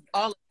of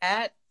all of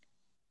that,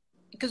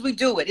 because we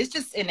do it. It's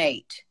just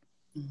innate.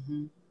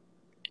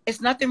 It's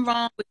nothing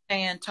wrong with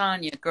saying,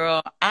 Tanya,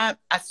 girl, I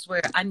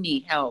swear I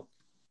need help.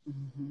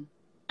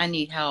 I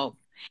need help.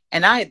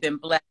 And I have been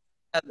blessed.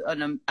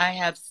 I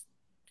have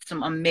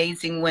some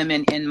amazing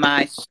women in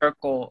my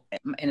circle,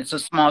 and it's a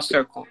small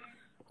circle,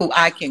 who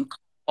I can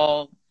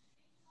call,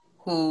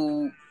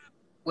 who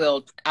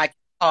I can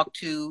talk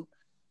to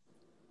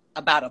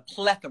about a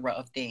plethora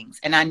of things.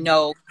 And I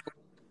know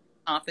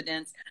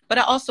confidence, but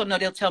I also know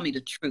they'll tell me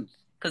the truth,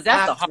 because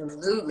that's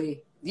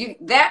absolutely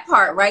that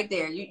part right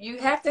there. You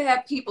have to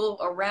have people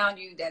around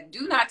you that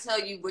do not tell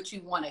you what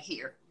you want to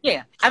hear.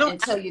 Yeah, and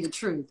tell you the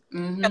truth.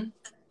 And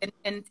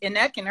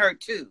that can hurt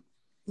too.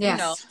 Yes.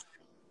 You know,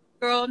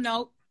 girl,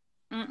 no,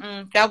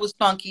 that was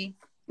funky.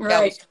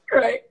 Right.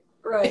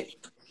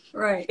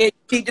 It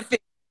need to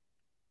fix,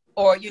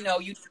 or you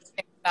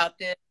think about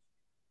this,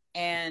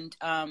 and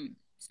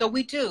so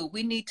we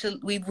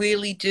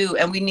really do,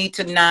 and we need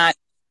to not.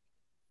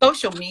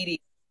 Social media,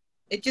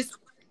 it just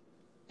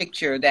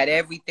picture that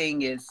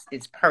everything is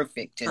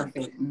perfect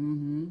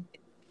and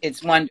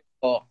it's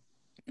wonderful.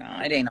 No,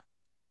 it ain't.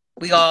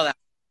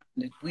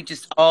 We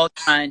just all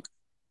trying to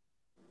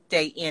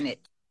stay in it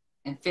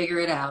and figure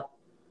it out.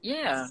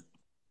 Yeah.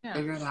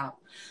 Figure it out.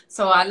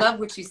 So I love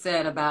what you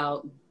said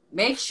about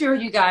make sure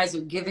you guys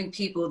are giving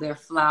people their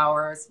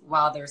flowers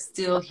while they're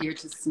still here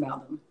to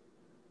smell them.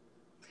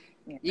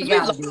 You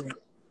gotta do it.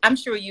 I'm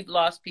sure you've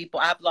lost people.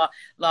 I've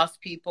lost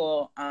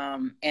people.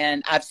 And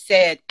I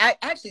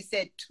actually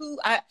said too,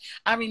 I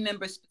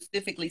remember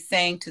specifically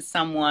saying to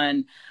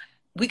someone,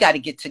 we got to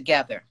get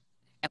together,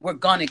 and we're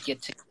going to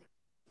get together.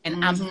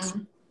 And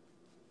I'm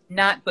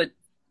not, but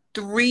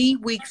 3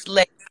 weeks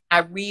later, I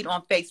read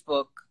on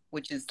Facebook,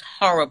 which is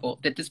horrible,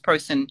 that this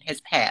person has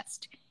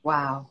passed.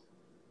 Wow.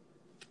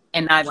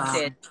 And I've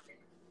said,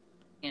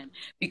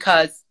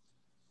 because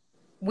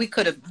we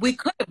could have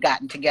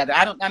gotten together.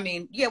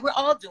 We're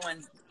all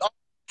doing.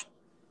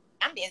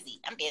 I'm busy.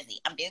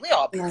 We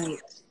all busy.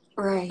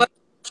 Right. But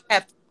we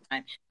have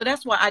time. So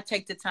that's why I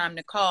take the time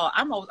to call.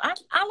 I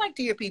like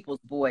to hear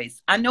people's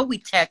voice. I know we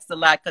text a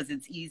lot because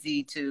it's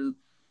easy to,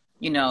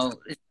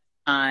 it's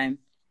time.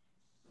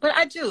 But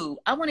I do.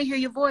 I want to hear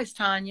your voice,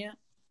 Tanya.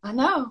 I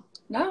know.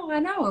 No, I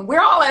know. And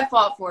we're all at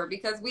fault for it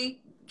because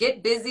we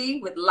get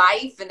busy with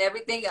life and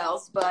everything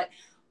else. But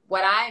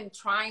what I'm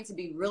trying to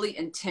be really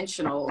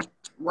intentional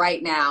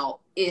right now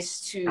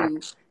is to,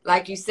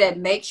 like you said,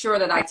 make sure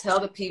that I tell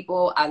the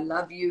people I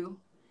love you,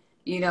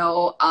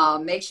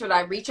 make sure that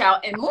I reach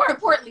out. And more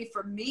importantly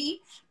for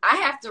me, I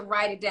have to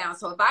write it down.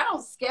 So if I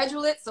don't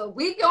schedule it, so if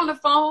we get on the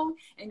phone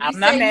and you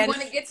say you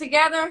want to get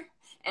together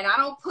and I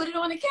don't put it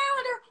on the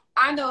calendar,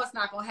 I know it's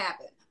not going to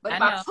happen. But I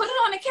if I know. put it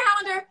on the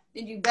calendar,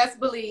 then you best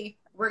believe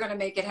we're going to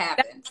make it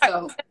happen.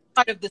 So That's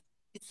part of the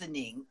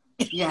seasoning.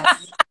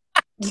 yes,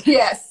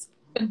 yes,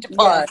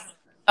 Part. yes.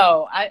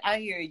 Oh, I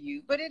hear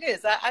you, but it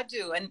is. I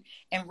do, and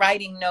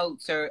writing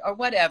notes or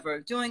whatever,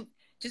 doing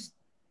just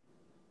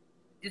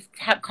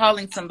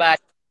calling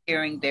somebody,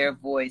 hearing their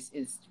voice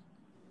is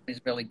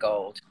really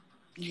gold.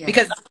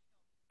 Because Yes.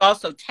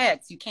 also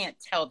text, you can't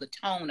tell the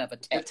tone of a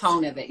The text.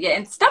 tone of it. Yeah.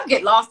 And stuff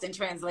get lost in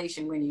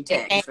translation when you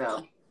text.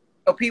 So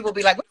So people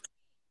be like, what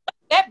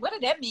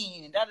did that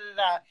mean? And da, da, da,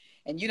 da.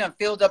 And you done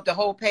filled up the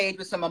whole page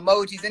with some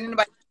emojis, and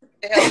anybody what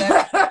the hell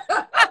that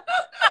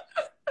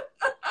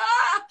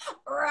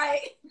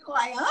right.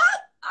 Like, huh?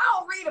 I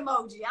don't read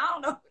emoji. I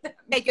don't know.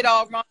 make it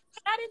all wrong.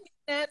 I didn't mean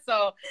that.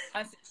 So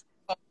I said,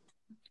 oh,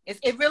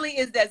 it really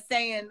is that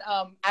saying,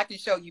 I can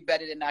show you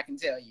better than I can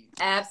tell you.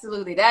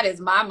 Absolutely. That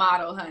is my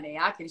motto, honey.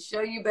 I can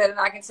show you better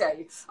than I can tell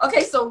you.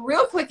 Okay, so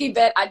real quick,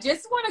 Yvette, I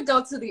just want to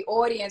go to the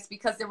audience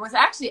because there was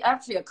actually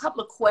a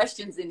couple of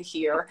questions in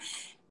here.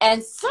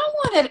 And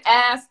someone had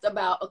asked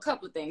about a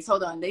couple of things.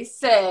 Hold on. They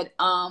said,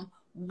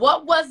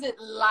 what was it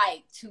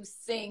like to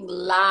sing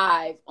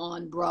live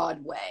on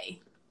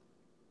Broadway?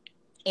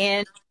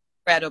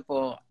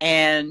 Incredible.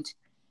 And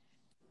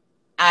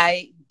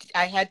I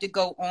had to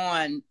go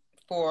on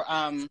for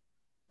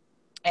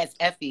as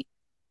Effie.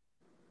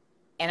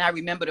 And I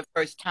remember the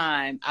first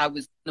time I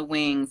was in the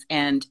wings,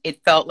 and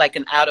it felt like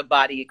an out of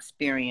body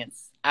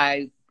experience.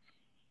 If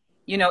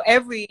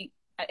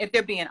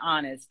they're being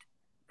honest,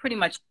 pretty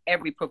much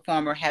every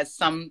performer has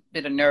some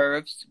bit of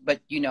nerves,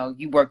 but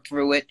you work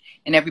through it,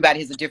 and everybody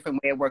has a different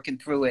way of working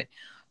through it.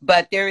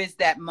 But there is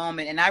that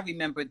moment, and I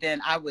remember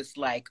then I was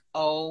like,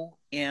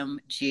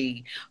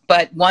 OMG.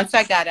 But once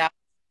I got out,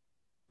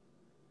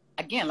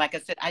 again, like I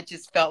said, I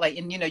just felt like,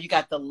 and you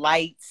got the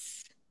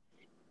lights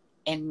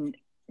and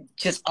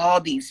just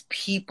all these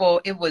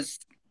people. It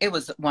was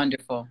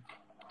wonderful.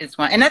 It's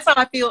fun. And that's how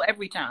I feel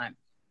every time.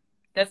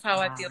 That's how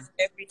I feel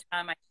every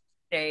time I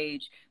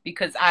stage,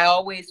 because I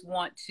always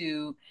want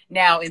to.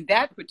 Now, in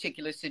that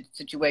particular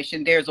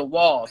situation, there's a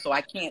wall, so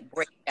I can't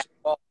break that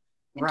wall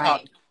and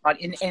talk about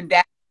in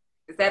that.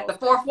 Is that the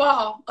fourth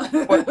wall?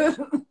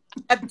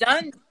 I've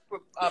done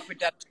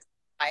productions.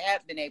 I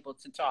have been able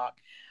to talk,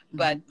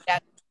 but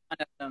that's one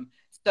of them.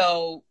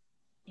 So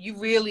you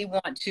really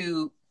want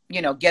to,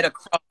 get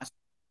across.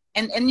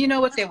 And you know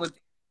what? They were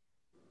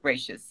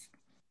gracious,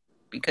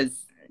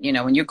 because,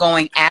 when you're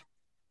going after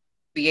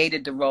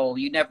created the role,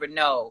 you never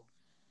know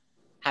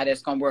how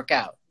that's going to work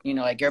out.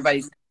 Like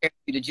everybody's comparing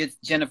you to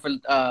just Jennifer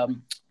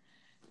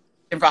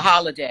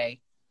Holiday.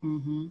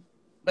 Mm-hmm.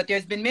 But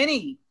there's been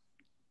many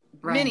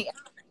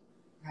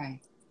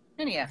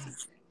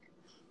efforts.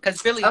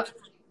 Because really,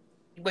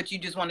 what you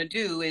just want to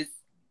do is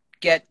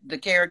get the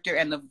character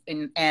and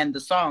the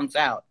songs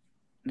out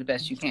the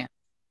best you can.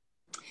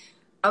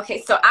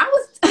 Okay, so I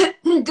was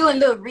doing a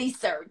little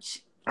research,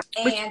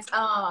 and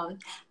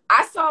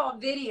I saw a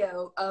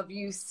video of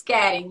you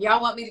scatting. Y'all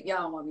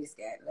don't want me to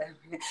scat.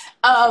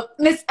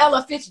 Miss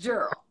Ella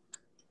Fitzgerald.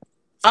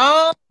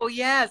 Oh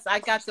yes, I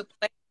got to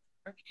play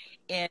her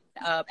at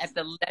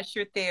the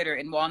Lesher Theater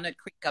in Walnut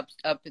Creek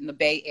up in the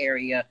Bay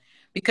Area,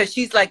 because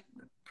she's like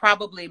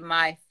probably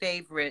my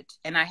favorite,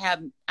 and I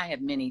have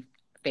many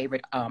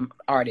favorite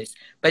artists,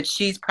 but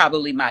she's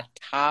probably my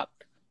top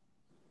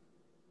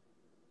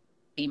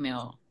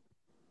female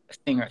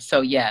singer.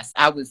 So yes,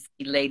 I was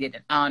elated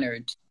and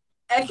honored.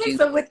 Okay,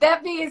 so with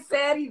that being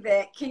said,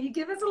 Yvette, can you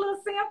give us a little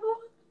sample?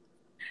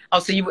 Oh,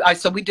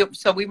 so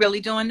we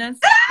really doing this?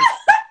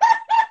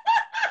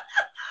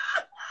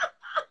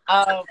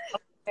 Oh,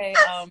 okay.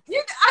 I'm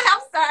sorry,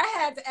 I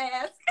had to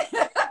ask.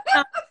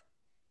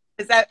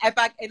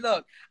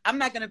 Look, I'm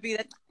not gonna be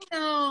that.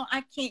 No,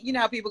 I can't. You know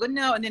how people go,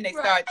 no, and then they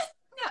start.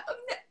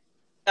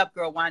 Up,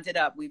 girl, wind it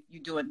up. We're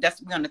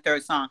on the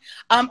third song.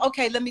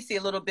 Okay, let me see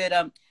a little bit.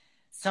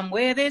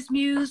 Somewhere there's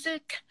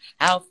music,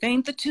 how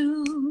faint the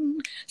tune.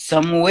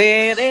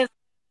 Somewhere there's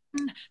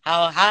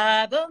how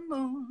high the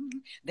moon.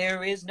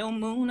 There is no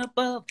moon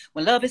above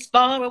when love is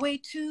far away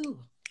too.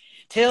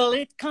 Till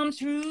it comes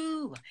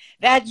true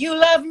that you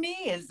love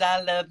me as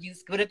I love you.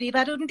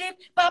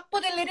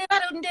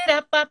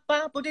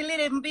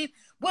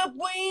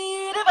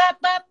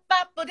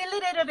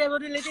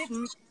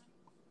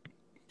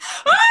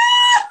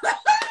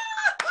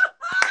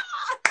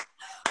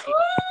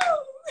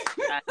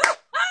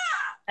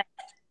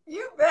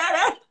 You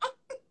better.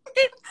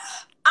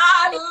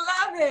 I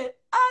love it.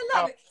 I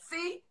love it.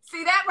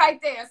 See that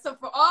right there. So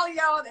for all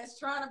y'all that's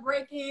trying to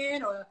break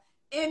in or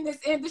in this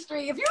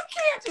industry, if you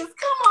can't just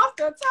come off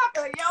the top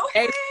of your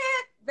head,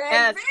 baby.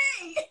 Yes.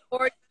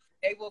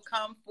 They will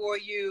come for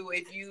you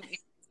if you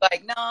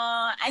like,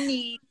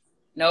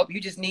 nope,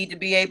 you just need to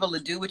be able to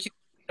do what you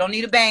don't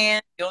need a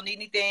band, you don't need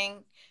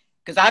anything.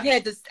 Because I've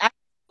had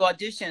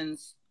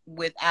auditions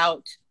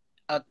without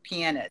a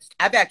pianist.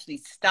 I've actually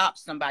stopped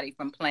somebody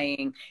from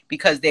playing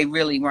because they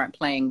really weren't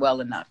playing well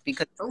enough,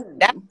 because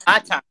that's my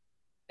time.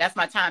 That's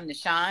my time to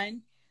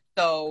shine.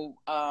 So,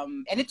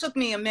 and it took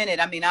me a minute.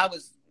 I mean, I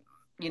was,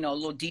 a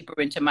little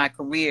deeper into my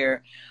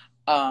career,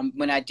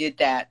 when I did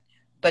that.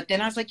 But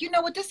then I was like, you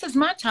know what, this is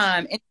my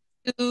time. And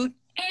dude,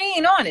 he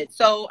ain't on it.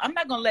 So I'm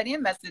not gonna let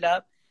him mess it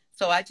up.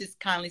 So I just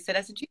kindly said,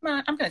 I said, do you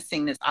mind? I'm gonna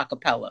sing this a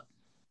cappella.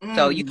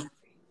 So you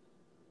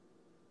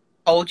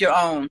hold your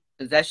own,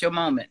 because that's your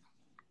moment.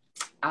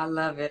 I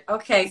love it.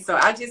 Okay, so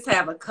I just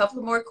have a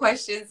couple more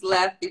questions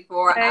left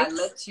before I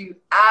let you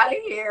out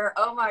of here.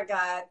 Oh my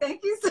God.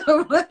 Thank you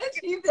so much,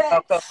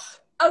 Yvette.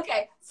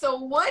 Okay, so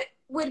what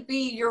would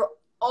be your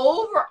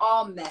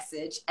overall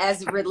message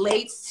as it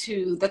relates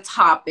to the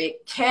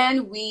topic,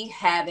 can we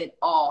have it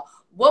all?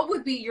 What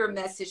would be your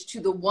message to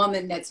the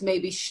woman that's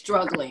maybe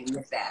struggling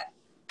with that?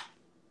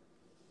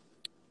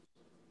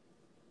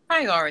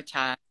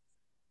 Prioritize.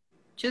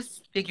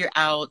 Just figure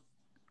out,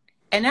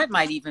 and that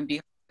might even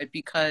be hard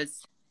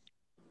because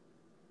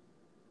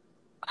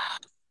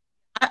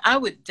I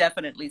would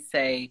definitely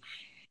say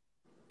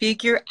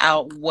figure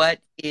out what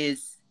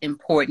is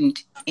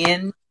important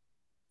in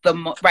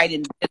right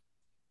in this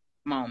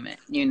moment.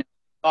 You know,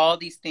 all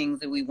these things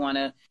that we want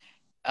to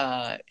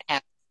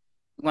have.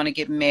 We want to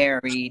get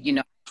married. You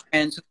know,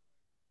 friends,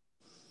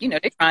 you know,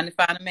 they're trying to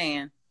find a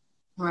man.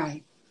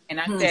 Right. And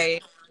I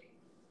say,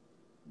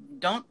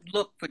 don't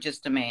look for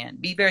just a man.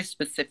 Be very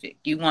specific.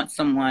 You want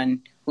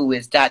someone who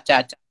is ...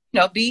 You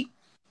know,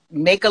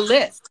 make a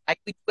list. Like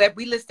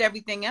we list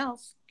everything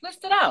else.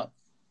 List it out.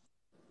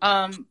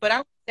 But I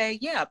would say,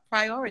 yeah,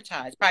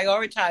 prioritize.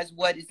 Prioritize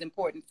what is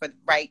important for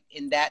right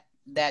in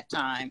that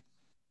time.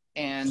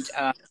 And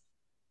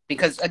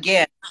because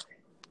again,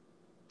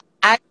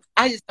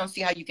 I just don't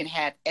see how you can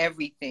have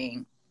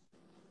everything.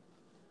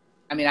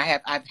 I mean, I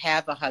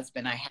have a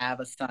husband, I have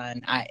a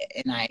son, I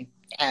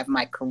have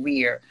my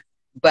career,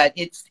 but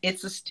it's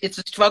a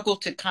struggle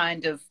to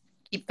kind of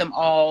keep them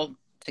all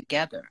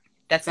together.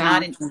 That's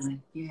balance. Not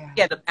in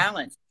the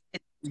balance.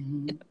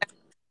 The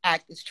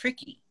act is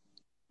tricky.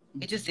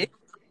 It just is.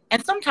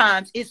 And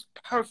sometimes it's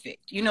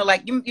perfect. You know,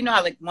 like you know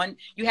how like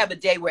you have a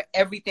day where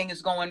everything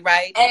is going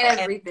right.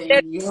 Everything,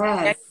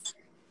 yes.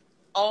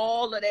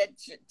 All of that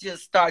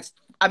just starts.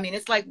 I mean,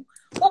 it's like,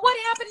 well, what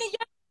happened to you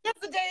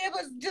yesterday? It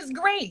was just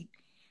great.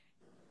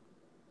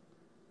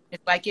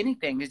 It's like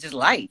anything. It's just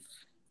life.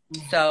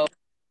 So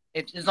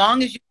as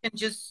long as you can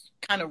just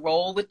kind of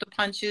roll with the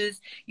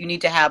punches, you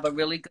need to have a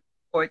really good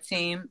support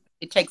team.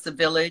 It takes a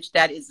village.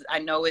 That is, I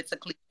know it's a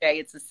cliche.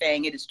 It's a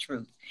saying. It is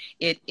truth.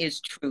 It is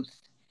truth.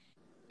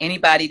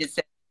 Anybody that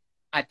says,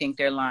 I think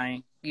they're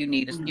lying, you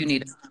need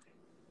a.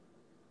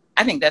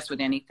 I think that's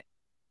with anything.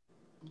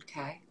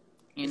 Okay.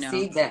 You know.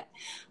 See that.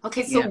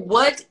 Okay. So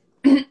what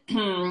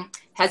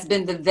has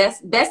been the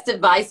best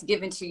advice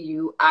given to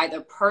you, either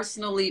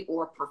personally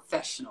or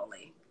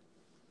professionally?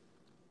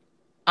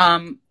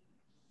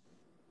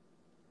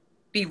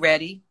 Be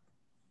ready.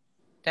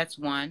 That's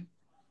one.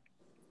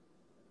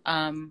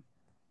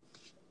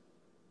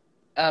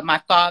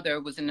 My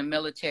father was in the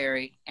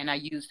military, and I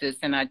used this,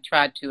 and I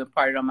tried to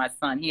impart it on my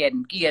son. He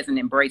hasn't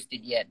embraced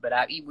it yet, but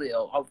he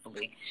will,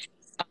 hopefully.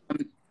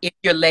 If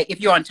you're late,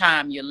 if you're on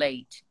time, you're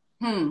late.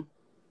 I'm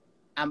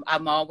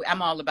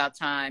all about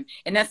time,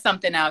 and that's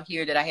something out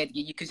here that I had to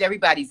get you because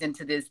everybody's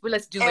into this. Well,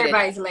 let's do it.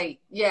 Everybody's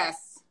late.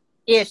 Yes.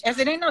 Ish, as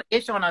it ain't no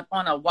ish on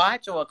a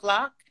watch or a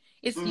clock.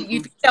 It's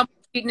you tell me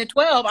eating at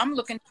 12. I'm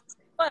looking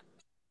at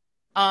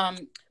 12.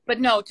 But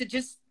no, to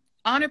just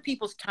honor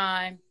people's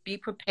time, be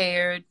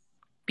prepared,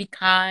 be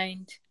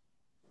kind.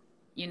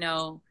 You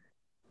know,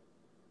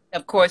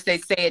 of course they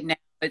say it now.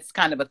 It's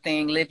kind of a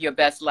thing. Live your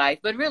best life,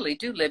 but really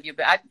do live your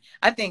best.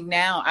 I think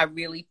now I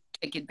really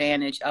take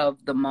advantage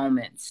of the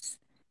moments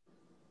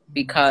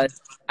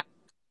because I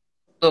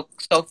look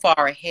so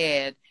far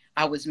ahead.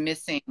 I was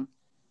missing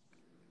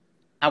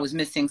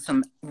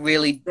some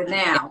really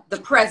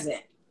the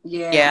present.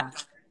 Yeah.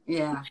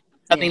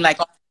 I mean, like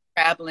all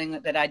the traveling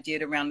that I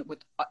did around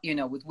with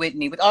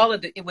Whitney, with all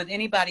of with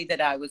anybody that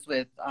I was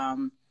with.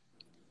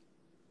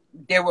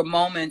 There were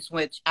moments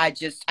which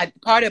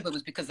part of it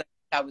was because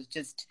I was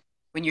just,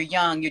 when you're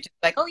young, you're just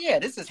like, oh yeah,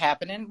 this is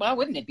happening. Why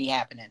wouldn't it be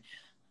happening?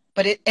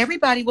 But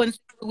everybody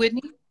wasn't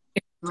Whitney,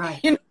 right?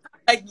 You know,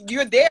 like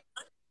you're there.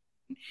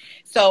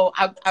 So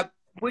I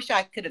wish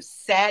I could have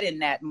sat in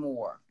that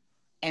more.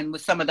 And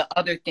with some of the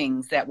other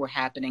things that were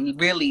happening,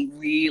 really,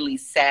 really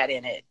sat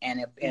in it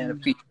and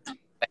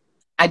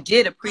I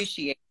did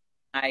appreciate it.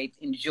 I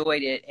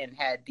enjoyed it and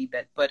had the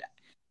best. But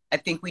I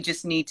think we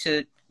just need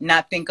to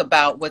not think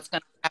about what's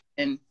going to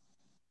happen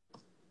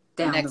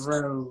down the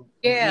road.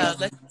 Yeah,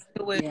 let's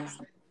do it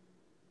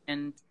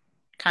and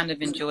kind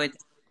of enjoy it.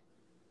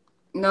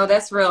 No,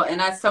 that's real. And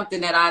that's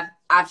something that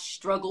I've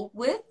struggled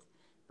with.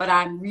 But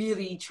I'm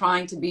really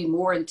trying to be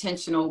more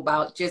intentional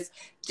about just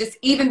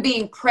even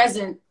being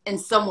present in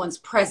someone's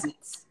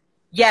presence.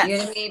 Yes. You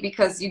know what I mean?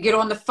 Because you get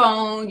on the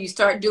phone, you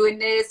start doing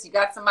this, you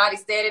got somebody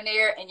standing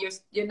there and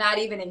you're not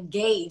even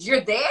engaged.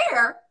 You're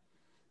there,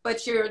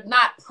 but you're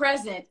not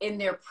present in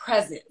their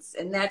presence.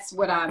 And that's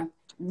what I'm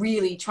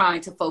really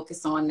trying to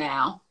focus on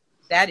now.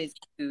 That is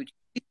huge.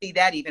 We see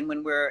that even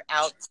when we're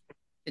out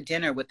to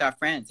dinner with our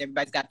friends.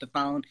 Everybody's got the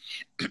phone.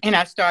 And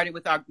I started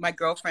with my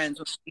girlfriends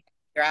when we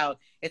out.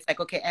 It's like,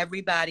 okay,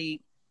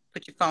 everybody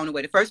put your phone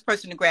away. The first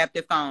person to grab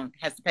their phone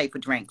has to pay for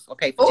drinks or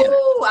pay for dinner.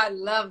 Oh, I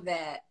love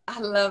that. I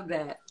love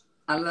that.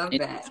 I love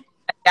that.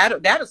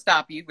 That'll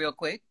stop you real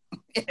quick.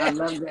 I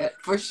love that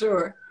for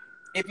sure.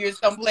 If you're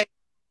someplace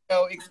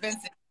so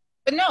expensive.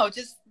 But no,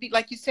 just be,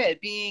 like you said,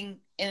 being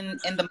in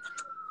the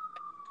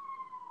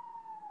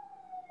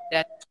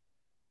that.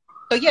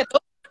 So yeah,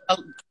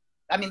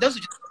 those are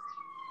just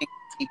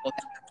people.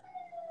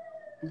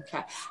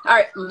 Okay. All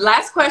right.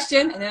 Last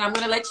question, and then I'm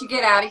going to let you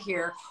get out of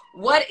here.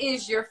 What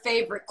is your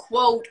favorite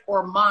quote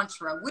or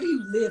mantra? What do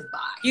you live by?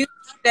 You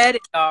said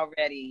it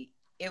already.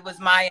 It was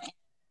my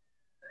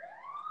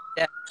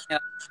that,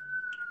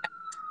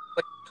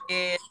 what you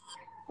did,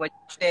 what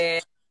you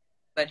said,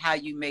 but how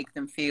you make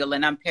them feel.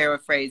 And I'm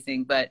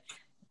paraphrasing, but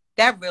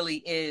that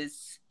really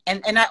is.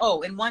 And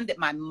one that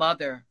my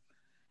mother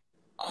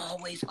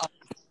always,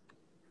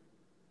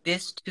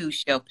 this too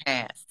shall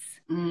pass.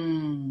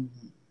 Mm.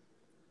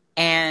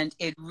 And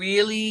it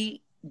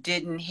really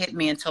didn't hit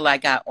me until I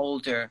got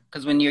older.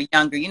 Because when you're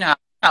younger, you know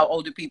how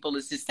older people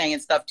is just saying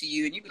stuff to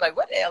you, and you be like,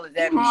 "What the hell does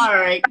that mean?" All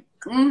right.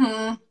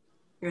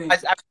 Mm-hmm.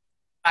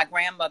 My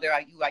grandmother,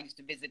 who I used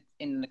to visit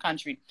in the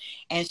country,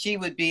 and she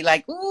would be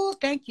like, "Oh,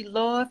 thank you,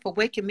 Lord, for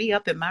waking me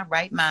up in my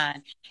right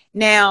mind."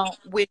 Now,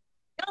 with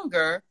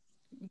younger,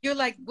 you're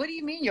like, "What do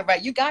you mean you're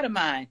right? You got a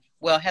mind."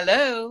 Well,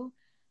 hello,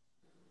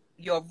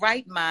 your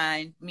right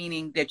mind,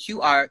 meaning that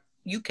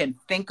you can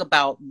think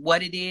about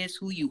what it is,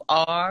 who you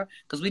are,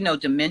 because we know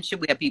dementia.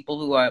 We have people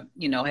who are,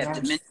 have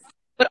dementia,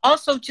 but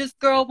also just,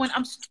 girl, when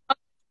I'm struggling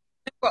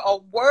for a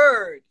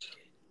word,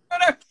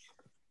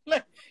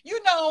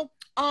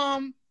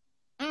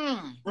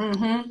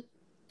 Mm-hmm.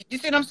 you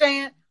see what I'm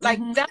saying? Like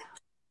that.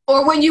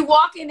 Or when you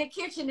walk in the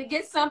kitchen to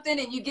get something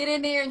and you get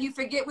in there and you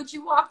forget what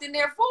you walked in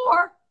there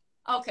for.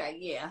 Okay,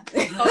 yeah.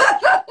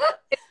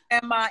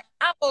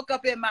 I woke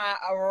up in my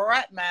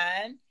right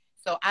mind.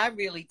 So I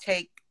really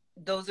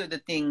those are the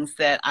things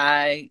that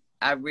I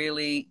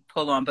really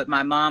pull on. But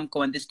my mom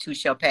going, this too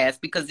shall pass,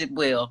 because it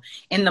will.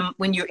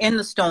 When you're in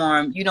the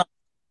storm, you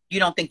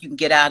don't think you can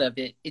get out of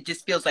it. It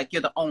just feels like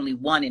you're the only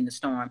one in the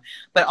storm.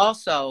 But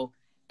also,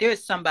 there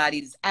is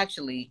somebody that's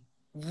actually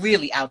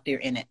really out there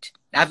in it.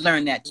 I've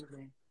learned that.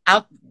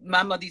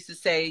 My mother used to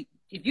say,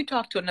 if you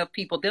talk to enough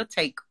people, they'll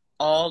take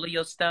all of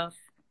your stuff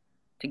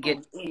to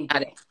get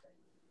out of it.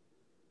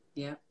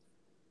 Yeah.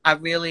 I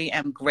really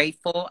am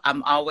grateful. I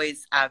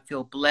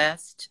feel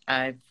blessed.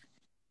 I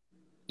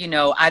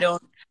know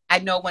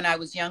when I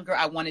was younger,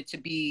 I wanted to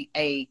be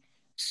a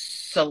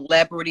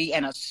celebrity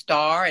and a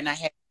star. And I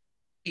had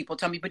people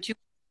tell me, but you're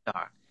a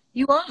star.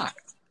 You are.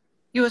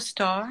 You're a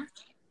star.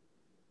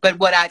 But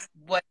what I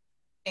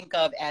think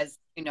of as,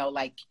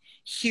 like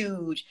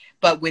huge,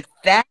 but with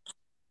that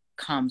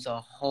comes a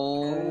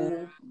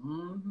whole,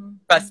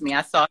 trust me,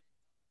 I saw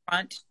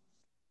front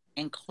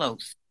and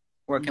close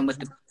working with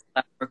the people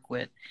I work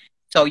with.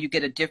 So you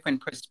get a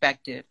different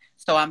perspective.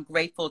 So I'm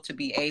grateful to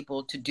be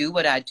able to do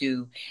what I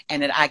do,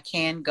 and that I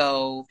can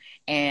go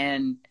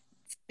and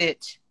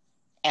sit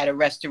at a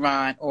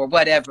restaurant or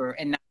whatever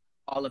and not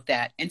all of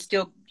that, and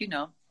still,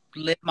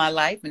 live my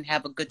life and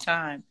have a good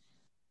time.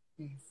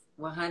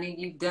 Well, honey,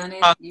 you've done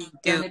it. You've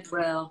done it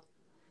well.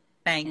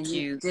 Thank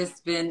you. You've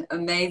just been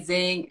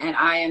amazing. And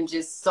I am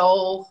just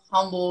so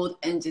humbled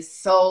and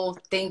just so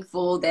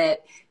thankful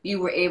that you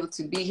were able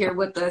to be here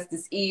with us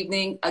this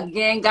evening.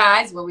 Again,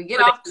 guys, when we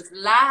get off this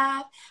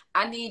live,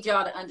 I need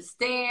y'all to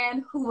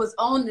understand who was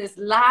on this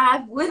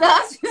live with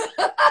us.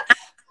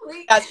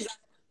 Please.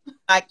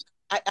 I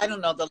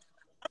don't know. I'm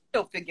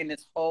still figuring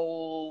this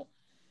whole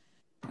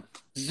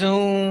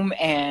Zoom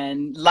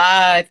and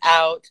live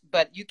out,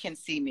 but you can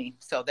see me.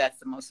 So that's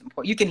the most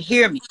important. You can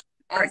hear me.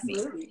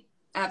 Absolutely.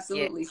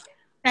 Absolutely. Yeah.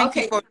 Thank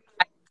you for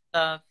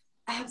love.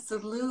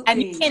 Absolutely.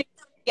 And you can't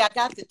see, I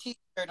got the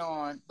t-shirt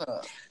on.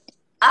 Look.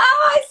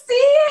 Oh, I see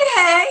it.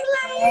 Hey,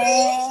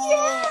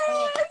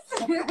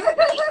 ladies.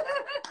 Yes.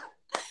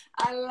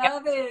 I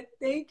love it.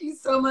 Thank you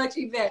so much,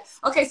 Yvette.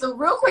 Okay, so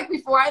real quick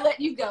before I let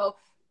you go,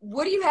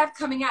 what do you have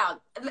coming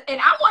out? And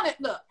I want to,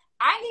 look,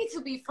 I need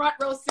to be front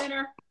row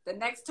center the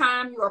next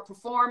time you are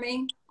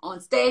performing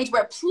on stage,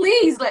 but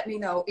please let me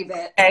know,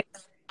 Yvette. Okay.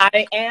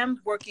 I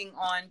am working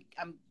on,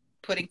 I'm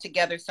putting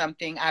together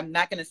something. I'm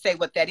not going to say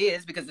what that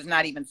is because it's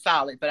not even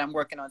solid, but I'm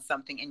working on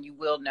something and you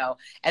will know.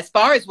 As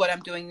far as what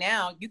I'm doing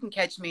now, you can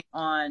catch me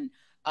on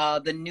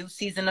the new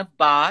season of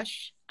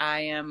Bosch.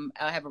 I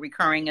have a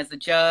recurring as a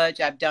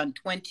judge. I've done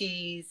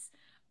 20s.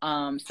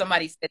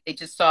 Somebody said they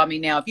just saw me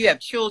now. If you have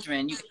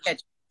children, you can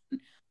catch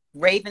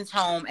Raven's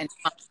Home, and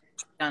I've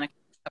done a couple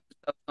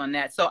episodes on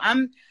that. So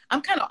I'm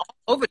kind of all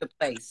over the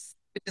place,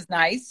 which is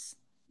nice.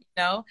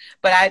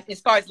 But as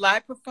far as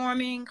live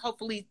performing,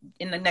 hopefully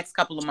in the next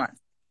couple of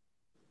months.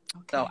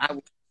 Okay. So I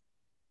will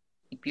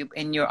keep you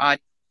in your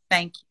audience.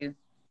 Thank you.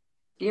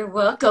 You're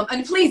welcome.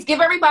 And please give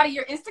everybody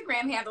your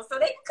Instagram handle so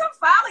they can come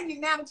follow you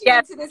now that you're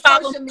into this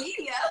social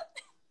media.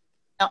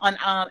 On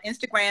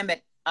Instagram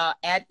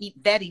at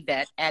Yvette,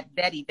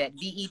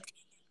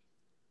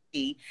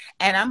 VET.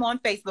 And I'm on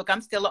Facebook. I'm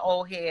still an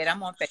old head.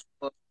 I'm on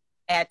Facebook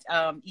at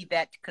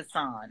Yvette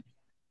Cason.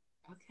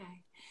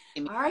 Okay.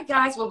 All right,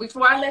 guys. Well,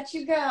 before I let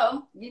you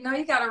go, you know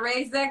you got to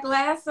raise that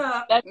glass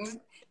up.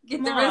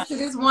 Get the rest of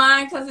this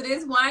wine because it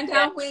is Wine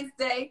Down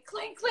Wednesday.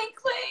 Clink, clink,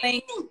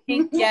 clink.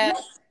 Clink,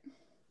 yes.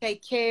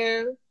 Take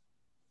care.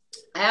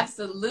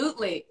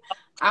 Absolutely.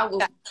 I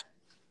will.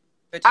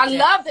 I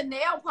love the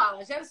nail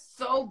polish. That's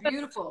so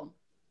beautiful.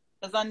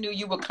 Because I knew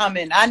you were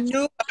coming. I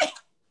knew.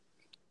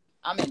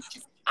 I'm in.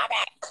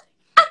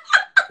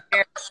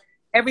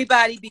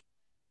 Everybody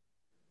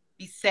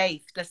be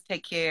safe. Let's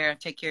take care.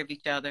 Take care of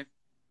each other.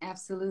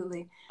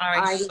 Absolutely. All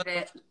right.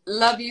 Yvette.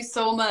 Love you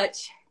so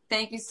much.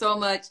 Thank you so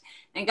much.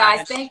 And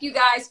guys, thank you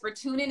guys for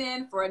tuning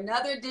in for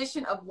another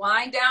edition of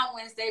Wine Down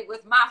Wednesday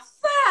with my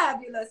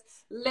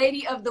fabulous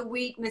Lady of the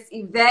Week, Miss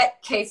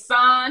Yvette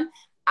Cason.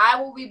 I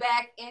will be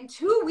back in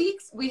 2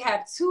 weeks. We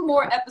have 2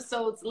 more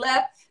episodes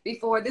left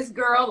before this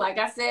girl, like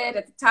I said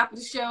at the top of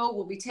the show,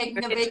 will be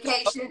taking a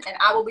vacation, and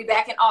I will be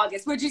back in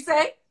August. What'd you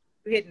say?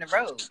 You're hitting the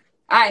road.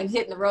 I ain't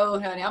hitting the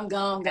road, honey. I'm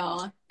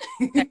gone.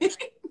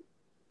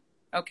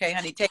 Okay,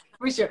 honey. Take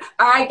for sure.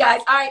 All right,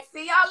 guys. All right.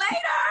 See y'all later.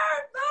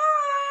 Bye.